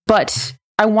 but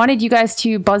I wanted you guys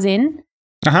to buzz in.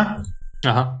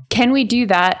 Uh-huh. Can we do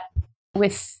that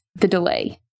with the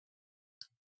delay?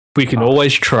 We can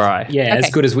always try. Yeah, as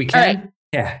Okay. good as we can. All right.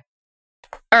 Yeah.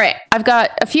 All right, I've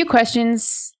got a few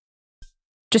questions.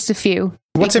 Just a few.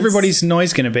 What's because- everybody's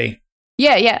noise going to be?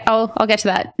 Yeah, I'll get to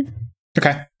that.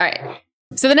 Okay. All right.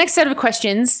 So the next set of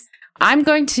questions, I'm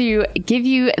going to give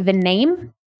you the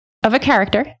name of a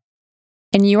character,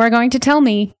 and you are going to tell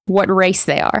me what race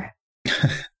they are.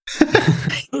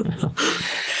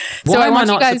 Why I am I want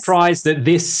you not guys- surprised that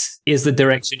this is the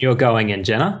direction you're going in,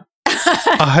 Jenna?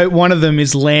 I hope one of them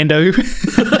is Lando.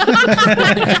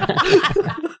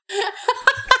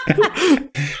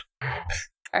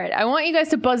 All right, I want you guys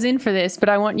to buzz in for this, but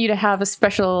I want you to have a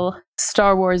special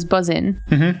Star Wars buzz in.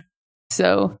 Mm-hmm.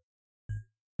 So,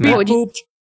 Matt? what would you?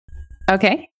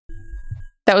 Okay,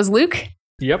 that was Luke.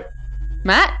 Yep.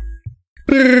 Matt,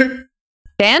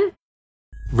 Dan.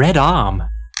 Red Arm.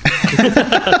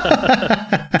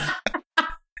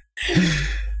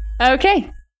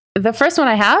 Okay, the first one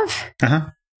I have Uh-huh.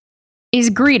 is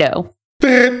Greedo.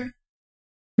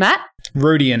 Matt,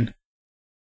 Rodian.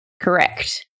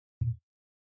 correct.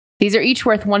 These are each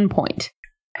worth 1 point,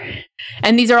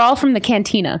 and these are all from the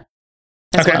cantina.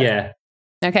 as Okay. well. Yeah.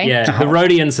 Okay. Yeah. Uh-huh. The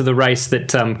Rhodians are the race that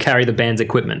carry the band's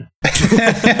equipment.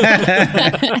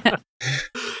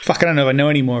 Fuck, I don't know if I know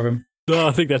any more of them. No,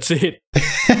 I think that's it.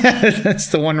 That's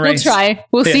the one We'll race. try.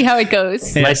 We'll Yeah. see how it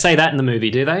goes. Yeah. They say that in the movie,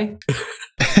 do they?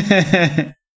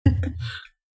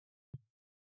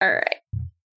 All right.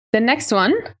 The next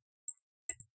one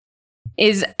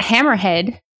is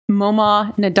Hammerhead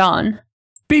Moma Nadan.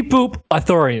 Beep boop.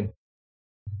 Ithorian.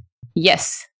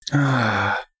 Yes.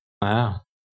 Ah, Wow.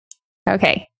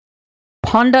 Okay.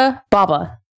 Ponda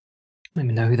Baba. I don't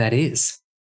even know who that is.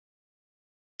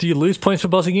 Do you lose points for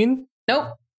buzzing in?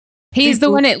 Nope. He's the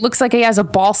People- one. It looks like he has a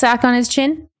ball sack on his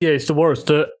chin. Yeah, it's the worst.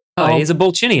 Oh, he's a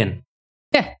Bolchinian.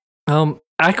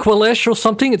 Aqualesh or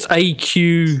something. It's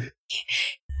AQ.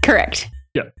 Correct.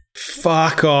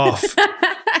 fuck off.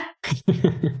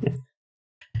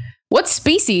 What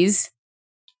species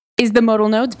is the Modal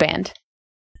Nodes band?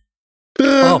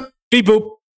 Oh, beep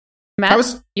boop. Matt, I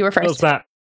was. you were That was first. that.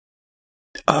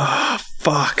 Ah,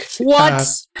 fuck. What?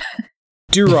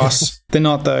 Duros. They're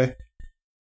not though.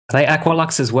 Are they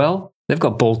Aqualux as well? They've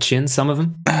got ball chins, some of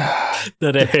them.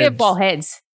 They're They have heads. ball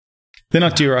heads. They're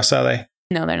not Duros, are they?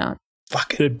 No, they're not.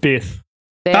 Fuck it. They're Bith.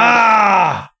 They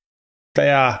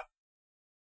are.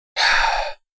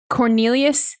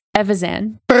 Cornelius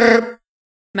Evazan.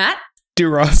 Matt?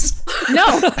 Duras.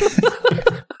 No.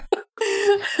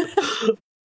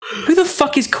 Who the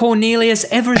fuck is Cornelius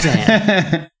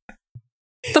Evazan?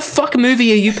 The fuck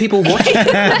movie are you people watching?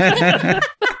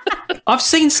 I've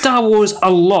seen Star Wars a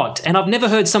lot, and I've never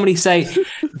heard somebody say,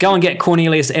 go and get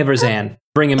Cornelius Evazan.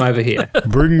 Bring him over here.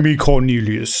 Bring me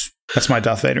Cornelius. That's my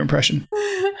Darth Vader impression.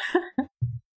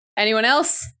 Anyone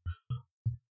else?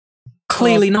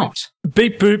 Clearly not.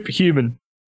 Beep boop human.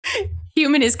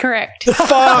 Human is correct.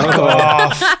 Fuck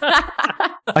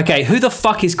off. Okay, who the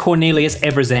fuck is Cornelius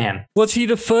Evazan? Was he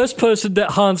the first person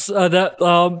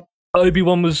that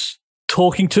Obi-Wan was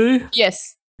talking to?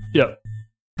 Yes. Yeah.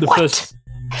 The What? first.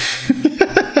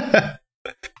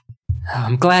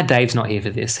 I'm glad Dave's not here for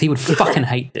this. He would fucking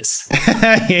hate this.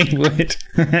 He would.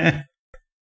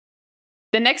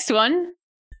 The next one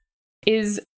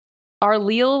is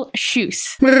Arleel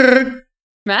Shoes.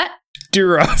 Matt?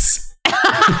 Duras.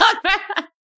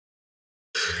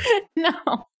 No.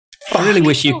 I really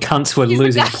wish you cunts were He's the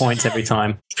losing guy. points every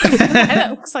time.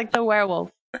 That looks like the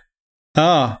werewolf.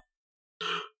 Oh.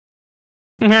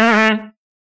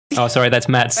 Oh, sorry, that's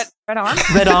Matt's. Red arm?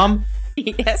 Red arm.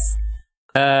 Yes.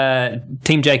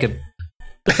 Team Jacob.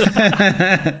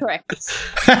 Correct.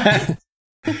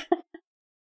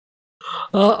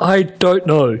 I don't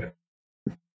know.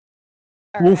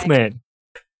 All Wolfman.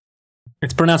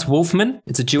 It's pronounced Wolfman.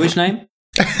 It's a Jewish name.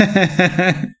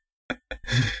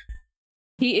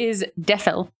 He is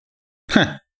Defel. Huh.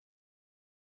 All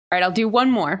right, I'll do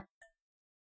one more.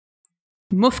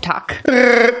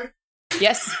 Muftak.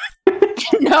 Yes.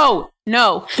 No.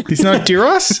 He's not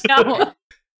Duras? No.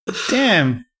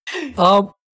 Damn.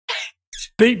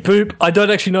 Beep boop. I don't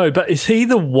actually know, but is he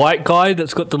the white guy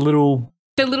that's got the little?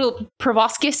 The little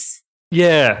proboscis.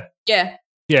 Yeah. Yeah.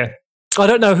 I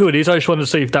don't know who it is. I just wanted to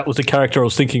see if that was the character I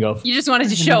was thinking of. You just wanted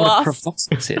to I don't show know what off. a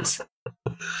proboscis is.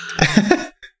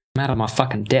 I'm out of my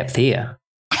fucking depth here.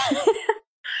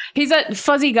 He's that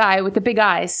fuzzy guy with the big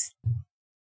eyes.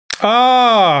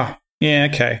 Oh. Yeah,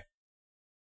 okay.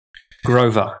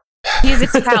 Grover. He is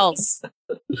its pals.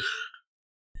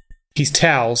 He's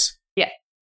towels. Yeah.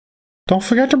 Don't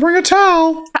forget to bring a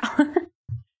towel.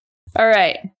 All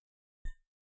right.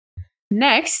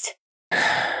 Next.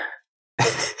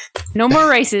 No more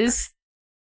races.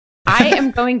 I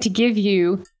am going to give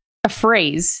you a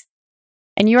phrase,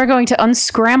 and you are going to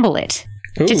unscramble it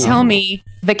to Ooh. tell me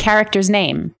the character's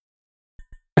name.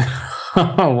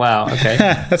 Oh, wow. Okay.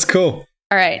 That's cool.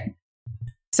 All right.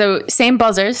 So, same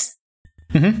buzzers.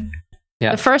 Mm-hmm.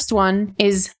 Yeah. The first one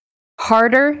is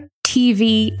harder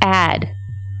TV ad.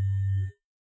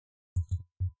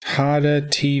 Harder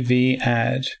TV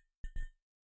ad.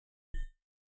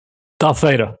 Darth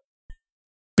Vader.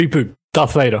 Beep boop.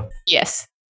 Darth Vader. Yes.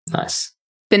 Nice.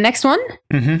 The next one,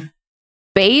 Mm-hmm.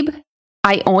 babe,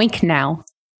 I oink now.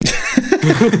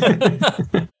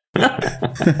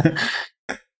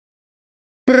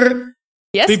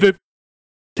 Yes, Beep boop.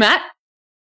 Matt?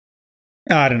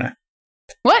 I don't know.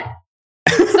 What?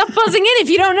 Stop buzzing in if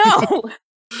you don't know.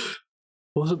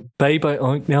 Was it Babe I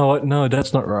Oink? No,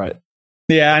 that's not right.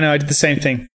 Yeah, I know. I did the same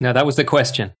thing. No, that was the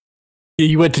question. Yeah,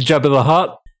 you went to Jabba the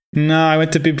Hutt. No, I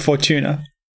went to Bib Fortuna.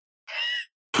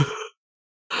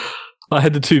 I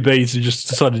had the two Bs and just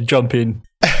decided to jump in.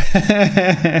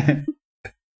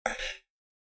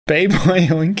 Babe, I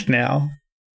oink now.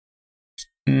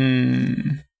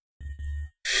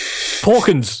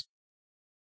 Porkins.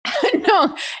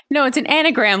 No, it's an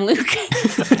anagram, Luke.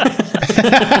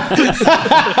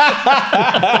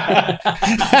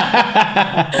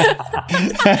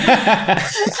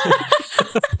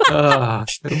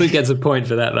 Who gets a point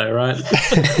for that, though, right?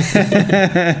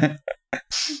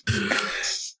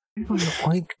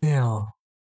 Oink now.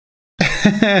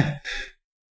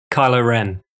 Kylo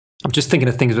Ren. I'm just thinking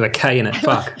of things with a K in it.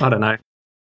 Fuck. I don't know.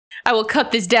 I will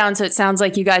cut this down so it sounds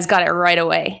like you guys got it right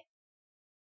away.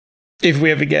 If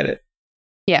we ever get it.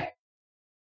 Yeah.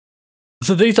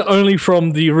 So these are only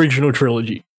from the original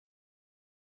trilogy.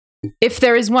 If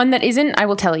there is one that isn't, I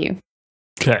will tell you.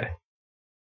 Okay.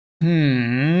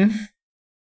 Hmm.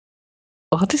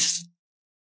 Oh, this.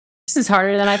 This is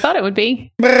harder than I thought it would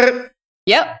be.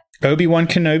 Yep. Obi-Wan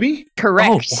Kenobi?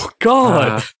 Correct. Oh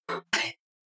God.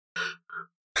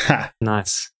 Ha.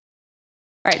 Nice.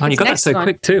 All right. Oh, you this got that next so one-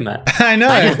 quick too, Matt. I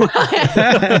know.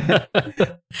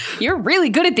 You're really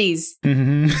good at these.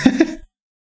 Mhm.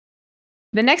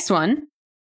 The next one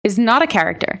is not a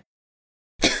character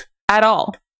at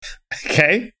all.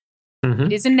 Okay. Mhm.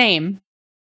 It is a name.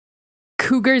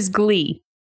 Cougar's Glee.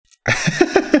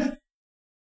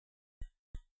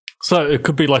 So it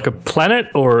could be like a planet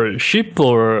or a ship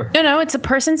or... No, it's a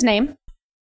person's name.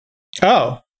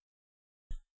 Oh.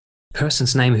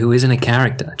 Person's name who isn't a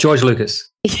character. George Lucas.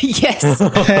 Yes.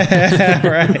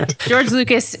 Right. George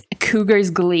Lucas,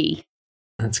 Cougar's Glee.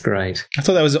 That's great. I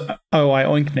thought that was Oh, I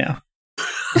Oink Now.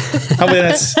 Probably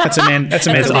that's a man. That's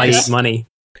a man's That's I Lucas. Eat Money.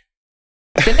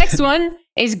 The next one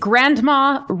is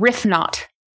Grandma Riffnot.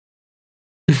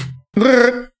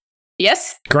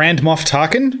 Yes? Grand Moff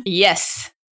Tarkin?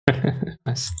 Yes.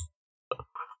 Nice.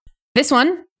 This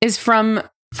one is from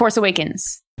Force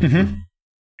Awakens. Mm-hmm.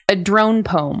 A drone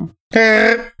poem.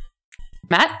 Matt?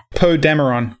 Poe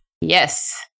Dameron.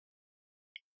 Yes.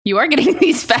 You are getting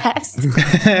these fast.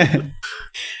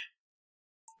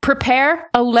 Prepare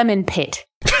a lemon pit.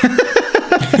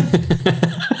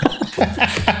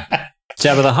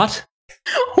 Jabba the Hutt?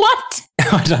 What?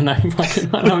 I don't know.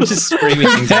 I'm just screaming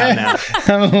things out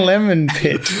now. A lemon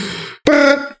pit.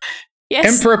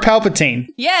 Yes. Emperor Palpatine.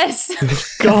 Yes.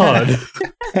 God.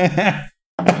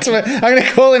 That's what, I'm going to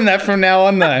call him that from now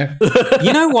on, though.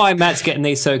 You know why Matt's getting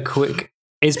these so quick?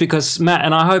 Is because, Matt,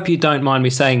 and I hope you don't mind me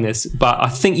saying this, but I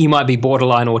think you might be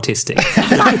borderline autistic.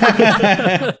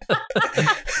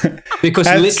 Because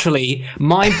literally,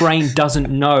 my brain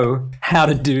doesn't know how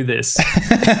to do this.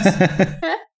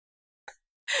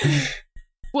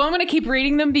 Well, I'm going to keep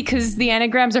reading them because the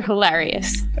anagrams are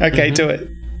hilarious. Okay, do it.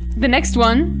 The next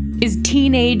one is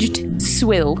Teenaged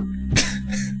Swill.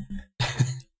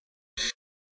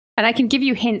 And I can give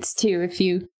you hints too if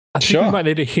you... I think Sure. we might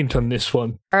need a hint on this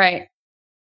one. All right.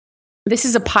 This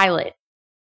is a pilot.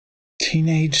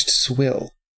 Teenaged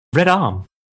Swill. Red Arm.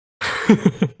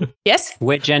 Yes?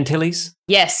 Wet Gentillies.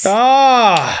 Yes.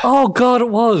 Ah! Oh, God, it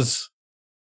was.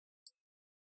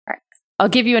 I'll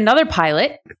give you another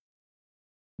pilot.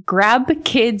 Grab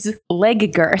Kid's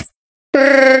Leg Girth.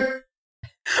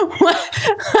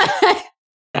 What?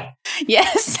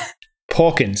 Yes.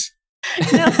 Porkins.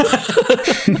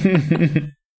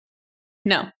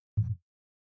 No.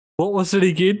 What was it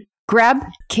again? Grab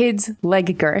Kid's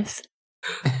Leg Girth.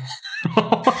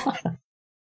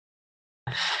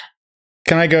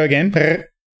 Can I go again?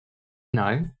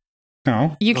 No.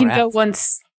 No. You can go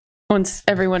Rats. once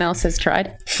everyone else has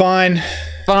tried. Fine.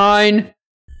 Fine.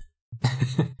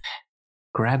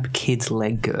 Grab Kid's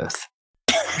Leg Girth.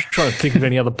 I'm trying to think of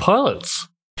any other pilots.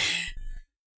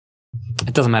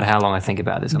 It doesn't matter how long I think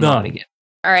about this. I'm No. not going to get.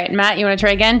 All right, Matt, you want to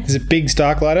try again? Is it Big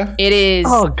Starklighter? It is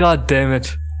Oh, God damn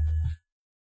it.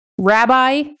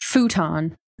 Rabbi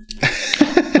Futon.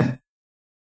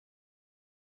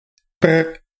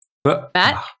 But,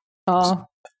 Matt? Oh.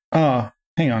 Oh,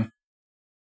 hang on.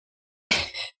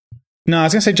 No, I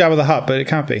was going to say Jabba the Hutt, but it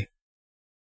can't be.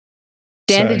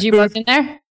 Dan, So- did you buzz in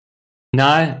there?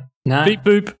 no. Beep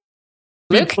boop.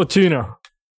 Luke? Beep Fortuna.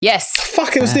 Yes.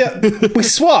 Fuck, it was the... We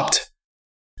swapped.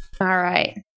 All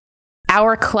right.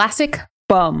 Our classic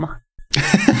bum.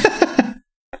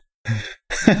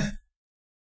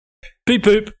 Beep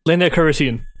boop. Lando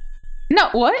Calrissian. No,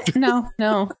 what? No.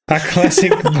 Our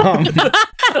classic bum.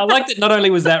 I like that not only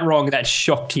was that wrong, that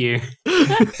shocked you.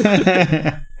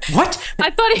 What?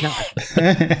 I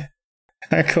thought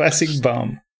Our classic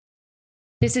bum.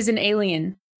 this is an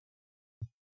alien.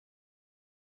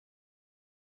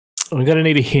 I'm going to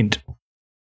need a hint.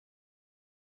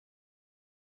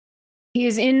 He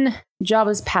is in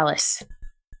Jabba's palace.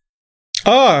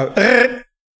 Oh,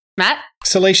 Matt?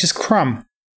 Salacious Crumb.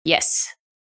 Yes.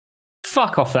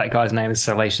 Fuck off, that guy's name is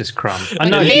Salacious Crumb. I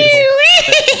know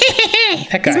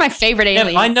That guy. He's my favorite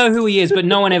alien. I know who he is, but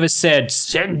no one ever said,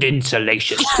 send in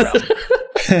Salacious Crumb.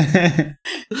 Can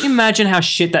you imagine how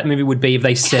shit that movie would be if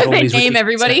they said all They these name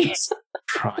ridiculous everybody. names?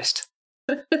 Christ.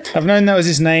 I've known that was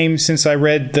his name since I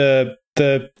read the.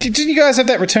 Didn't you guys have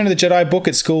that Return of the Jedi book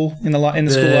at school in the school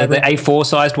The library? A4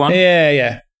 sized one?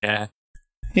 Yeah. Yeah.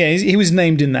 He was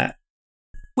named in that.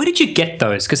 Where did you get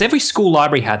those? Because every school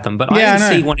library had them, but I Yeah, I didn't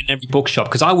know. see one in every bookshop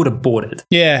because I would have bought it.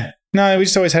 Yeah. No, we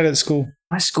just always had it at school.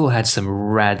 My school had some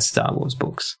rad Star Wars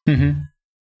books. Mm-hmm.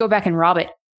 Go back and rob it.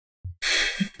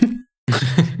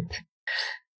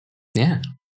 Yeah.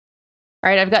 All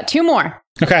right, I've got two more.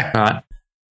 Okay. All right.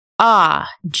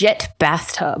 Jet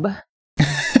bathtub.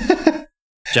 Jabba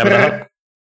the Hutt.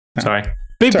 Sorry.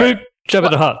 Beep Sorry. boop.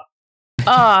 Jabba the Hutt.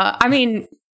 I mean,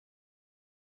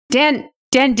 Dan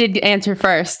did answer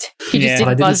first. He Yeah. just I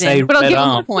didn't didn't buzz say in. But I'll red give him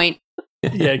arm. a point.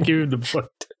 Yeah, give him the point.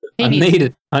 I need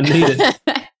it.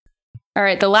 All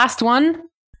right, the last one.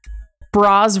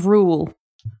 Bras rule.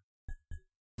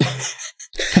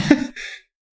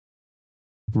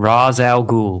 Ra's al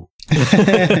Ghul.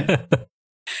 I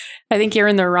think you're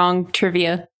in the wrong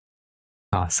trivia.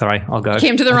 Oh, sorry. I'll go.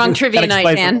 Came to the wrong trivia That night,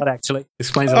 explains a man. lot, actually.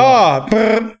 Explains a lot. Oh,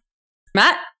 brr.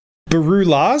 Matt? Baru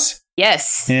Lars?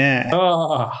 Yes. Yeah.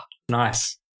 Oh,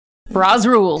 nice. Bras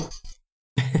rule.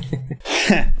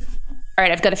 All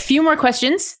right, I've got a few more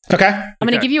questions. Okay. I'm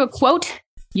going to give you a quote.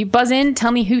 You buzz in,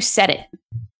 tell me who said it.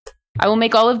 I will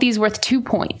make all of these worth 2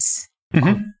 points.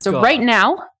 Mm-hmm. So God. right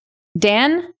now,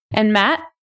 Dan and Matt.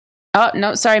 Oh,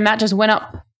 no, sorry. Matt just went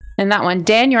up in that one.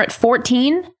 Dan, you're at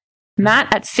 14.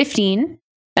 Matt at 15.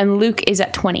 And Luke is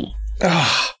at 20.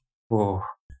 Oh, Whoa.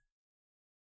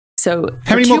 So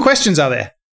how many more questions are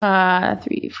there?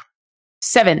 3, 4,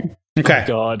 7. Okay.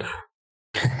 God.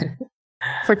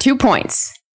 For 2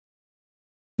 points.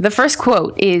 The first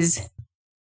quote is,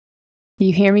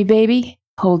 "You hear me, baby?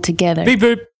 Hold together." Beep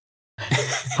boop.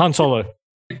 Han Solo.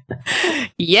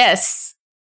 Yes.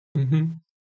 Mm-hmm.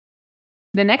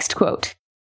 The next quote.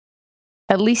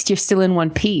 "At least you're still in one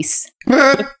piece."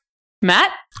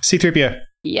 Matt? C-3PO.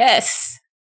 Yes.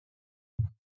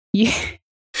 You,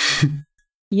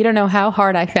 you don't know how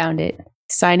hard I found it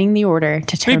signing the order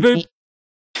to Beep boop. terminate.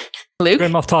 Luke?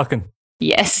 Grand Moff Tarkin.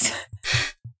 Yes.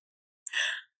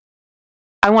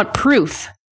 I want proof,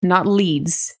 not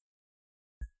leads.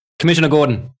 Commissioner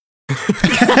Gordon.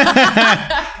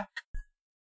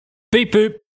 Beep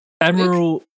boop.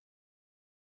 Admiral.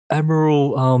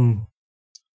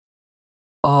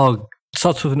 Oh,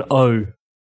 starts with an O.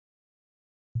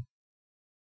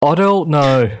 Odell?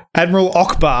 No. Admiral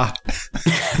Okbar.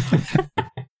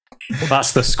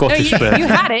 That's the No, Scottish you version.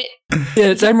 had it. Yeah,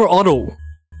 it's Admiral Odell.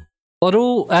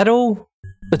 Odell?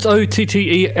 It's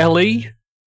Ottele?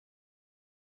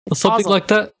 Or something Ozzel. like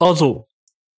that? Ozzle.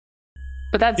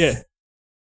 But that's... Yeah.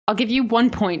 I'll give you 1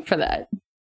 point for that.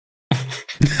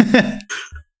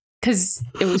 Because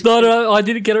it was... No, I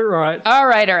didn't get it right. All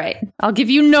right. I'll give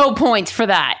you no points for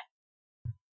that.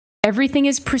 Everything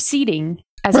is proceeding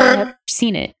as I have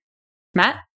seen it.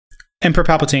 Matt? Emperor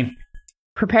Palpatine.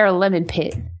 Prepare a lemon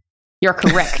pit. You're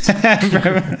correct.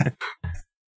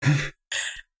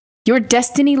 Your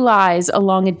destiny lies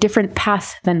along a different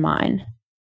path than mine.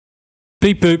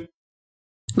 Beep boop.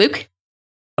 Luke?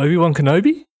 Obi-Wan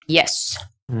Kenobi? Yes.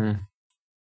 Mm.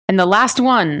 And the last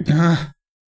one.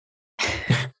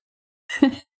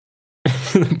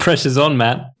 The pressure's on,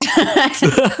 Matt.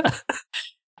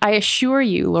 I assure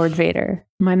you, Lord Vader,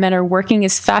 my men are working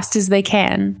as fast as they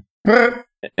can.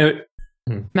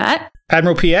 Matt?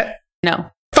 Admiral Piet. No.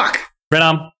 Fuck. Red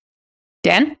Arm.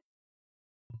 Dan?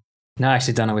 No, I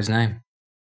actually don't know his name.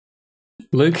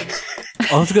 Luke.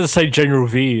 I was going to say General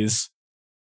Veers.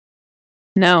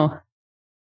 No.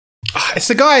 It's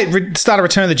the guy at start of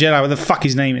Return of the Jedi. What the fuck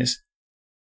his name is?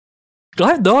 I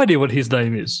have no idea what his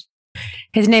name is.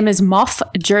 His name is Moff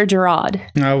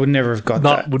Jerjerrod. I would never have got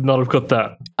that. Would not have got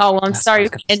that. Oh, well, I'm That's sorry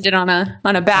what I we was ended on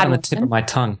a bad On one. the tip of my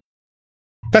tongue.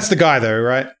 That's the guy, though,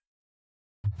 right?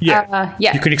 Yeah.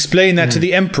 Yeah. You can explain that to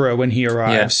the Emperor when he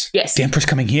arrives. Yes. The Emperor's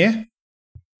coming here?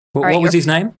 What, Alright, what was his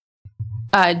name?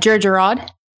 Jerjerrod.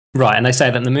 Right, and they say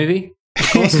that in the movie?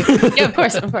 Yeah, of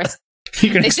course. You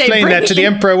can They say explain that to the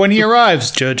bring- Emperor when he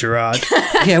arrives, Jar Gerard.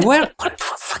 Yeah, where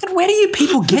do you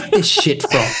people get this shit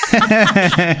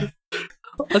from?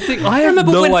 I think I have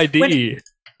remember no when- idea.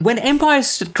 When Empire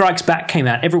Strikes Back came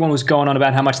out, everyone was going on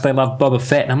about how much they loved Boba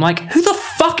Fett. And I'm like, who the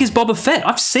fuck is Boba Fett?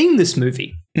 I've seen this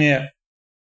movie. Yeah.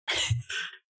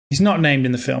 He's not named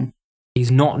in the film.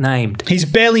 He's not named. He's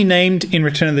barely named in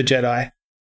Return of the Jedi.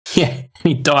 Yeah,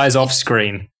 he dies off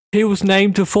screen. He was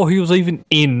named before he was even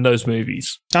in those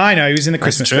movies. I know, he was in the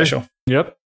Christmas true. special.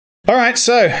 Yep. All right,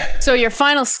 so. So your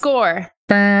final score.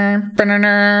 Dan Dan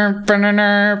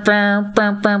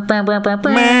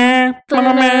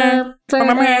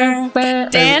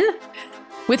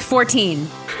with 14.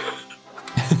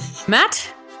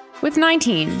 Matt with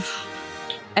 19.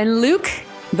 And Luke,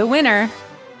 the winner,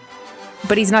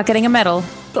 but he's not getting a medal,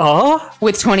 Ah,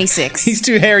 with 26. He's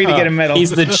too hairy to get a medal. He's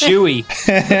the Chewie.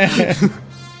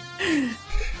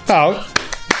 Oh,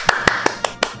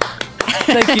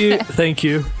 thank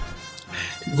you.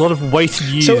 A lot of wasted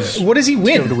years. so what does he to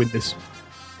be able to win? win this.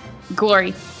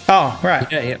 Glory. Oh,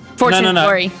 right. Yeah. Fortune, no.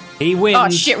 glory. He wins. Oh,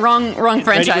 shit, wrong Ready with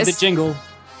franchise. the jingle.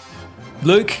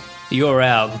 Luke, you're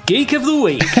our Geek of the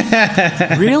Week.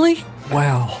 Really?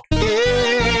 Wow.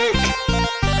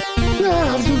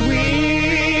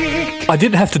 I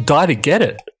didn't have to die to get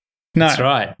it. No, That's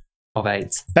right. Of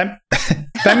AIDS. that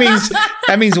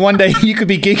means one day you could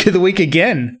be Geek of the Week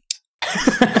again.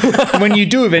 When you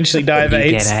do eventually die of You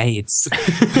AIDS. get AIDS.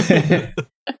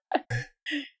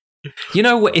 You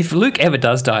know what? If Luke ever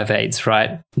does die of AIDS,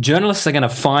 right? Journalists are going to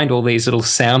find all these little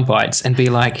sound bites and be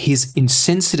like, his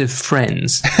insensitive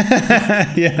friends.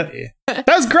 Yeah. That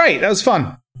was great. That was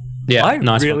fun. Yeah, I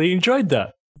nice really enjoyed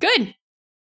that. Good.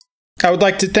 I would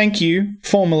like to thank you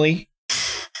formally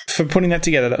for putting that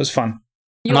together. That was fun.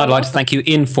 And I'd like to thank you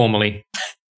informally.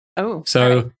 Oh,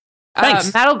 so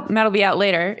thanks. Matt'll be out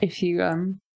later if you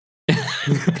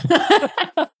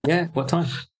Yeah, what time?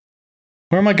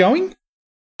 Where am I going?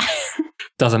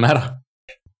 Doesn't matter.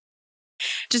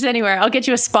 Just anywhere. I'll get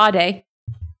you a spa day.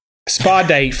 Spa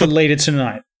day for later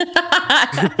tonight.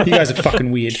 You guys are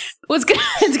fucking weird. Well,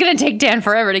 it's gonna take Dan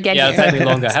forever to get Yeah, here. it'll take me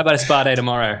longer. How about a spa day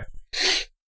tomorrow?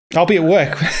 I'll be at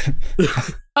work.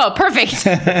 Oh, perfect.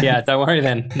 Yeah, don't worry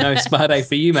then. No spa day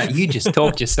for you, mate. You just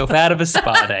talked yourself out of a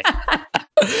spa day.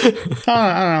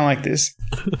 I don't like this.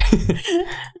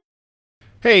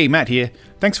 Hey, Matt here.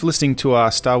 Thanks for listening to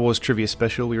our Star Wars trivia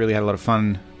special. We really had a lot of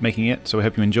fun making it, so we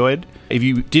hope you enjoyed. If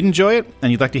you did enjoy it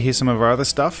and you'd like to hear some of our other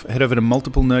stuff, head over to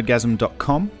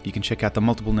multiplenerdgasm.com. You can check out the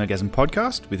Multiple Nerdgasm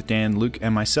podcast with Dan, Luke,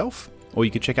 and myself. Or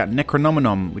you could check out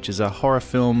Necronomenon, which is a horror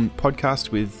film podcast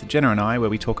with Jenna and I, where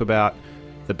we talk about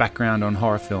the background on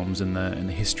horror films and the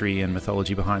history and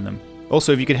mythology behind them.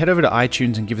 Also, if you could head over to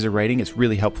iTunes and give us a rating, it's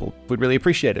really helpful. We'd really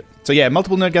appreciate it. So yeah,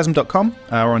 multiplenerdgasm.com.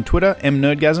 We're on Twitter,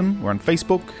 mnerdgasm. We're on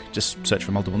Facebook. Just search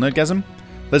for Multiple Nerdgasm.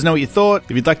 Let us know what you thought.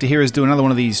 If you'd like to hear us do another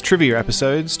one of these trivia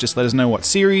episodes, just let us know what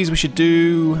series we should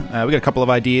do. We got a couple of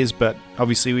ideas, but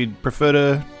obviously we'd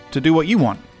prefer to do what you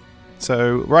want.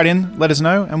 So write in, let us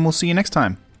know, and we'll see you next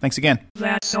time. Thanks again.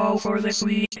 That's all for this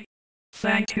week.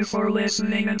 Thank you for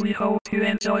listening, and we hope you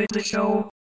enjoyed the show.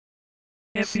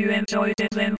 If you enjoyed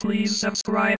it, then please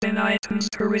subscribe in iTunes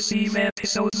to receive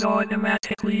episodes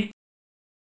automatically.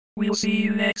 We'll see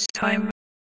you next time.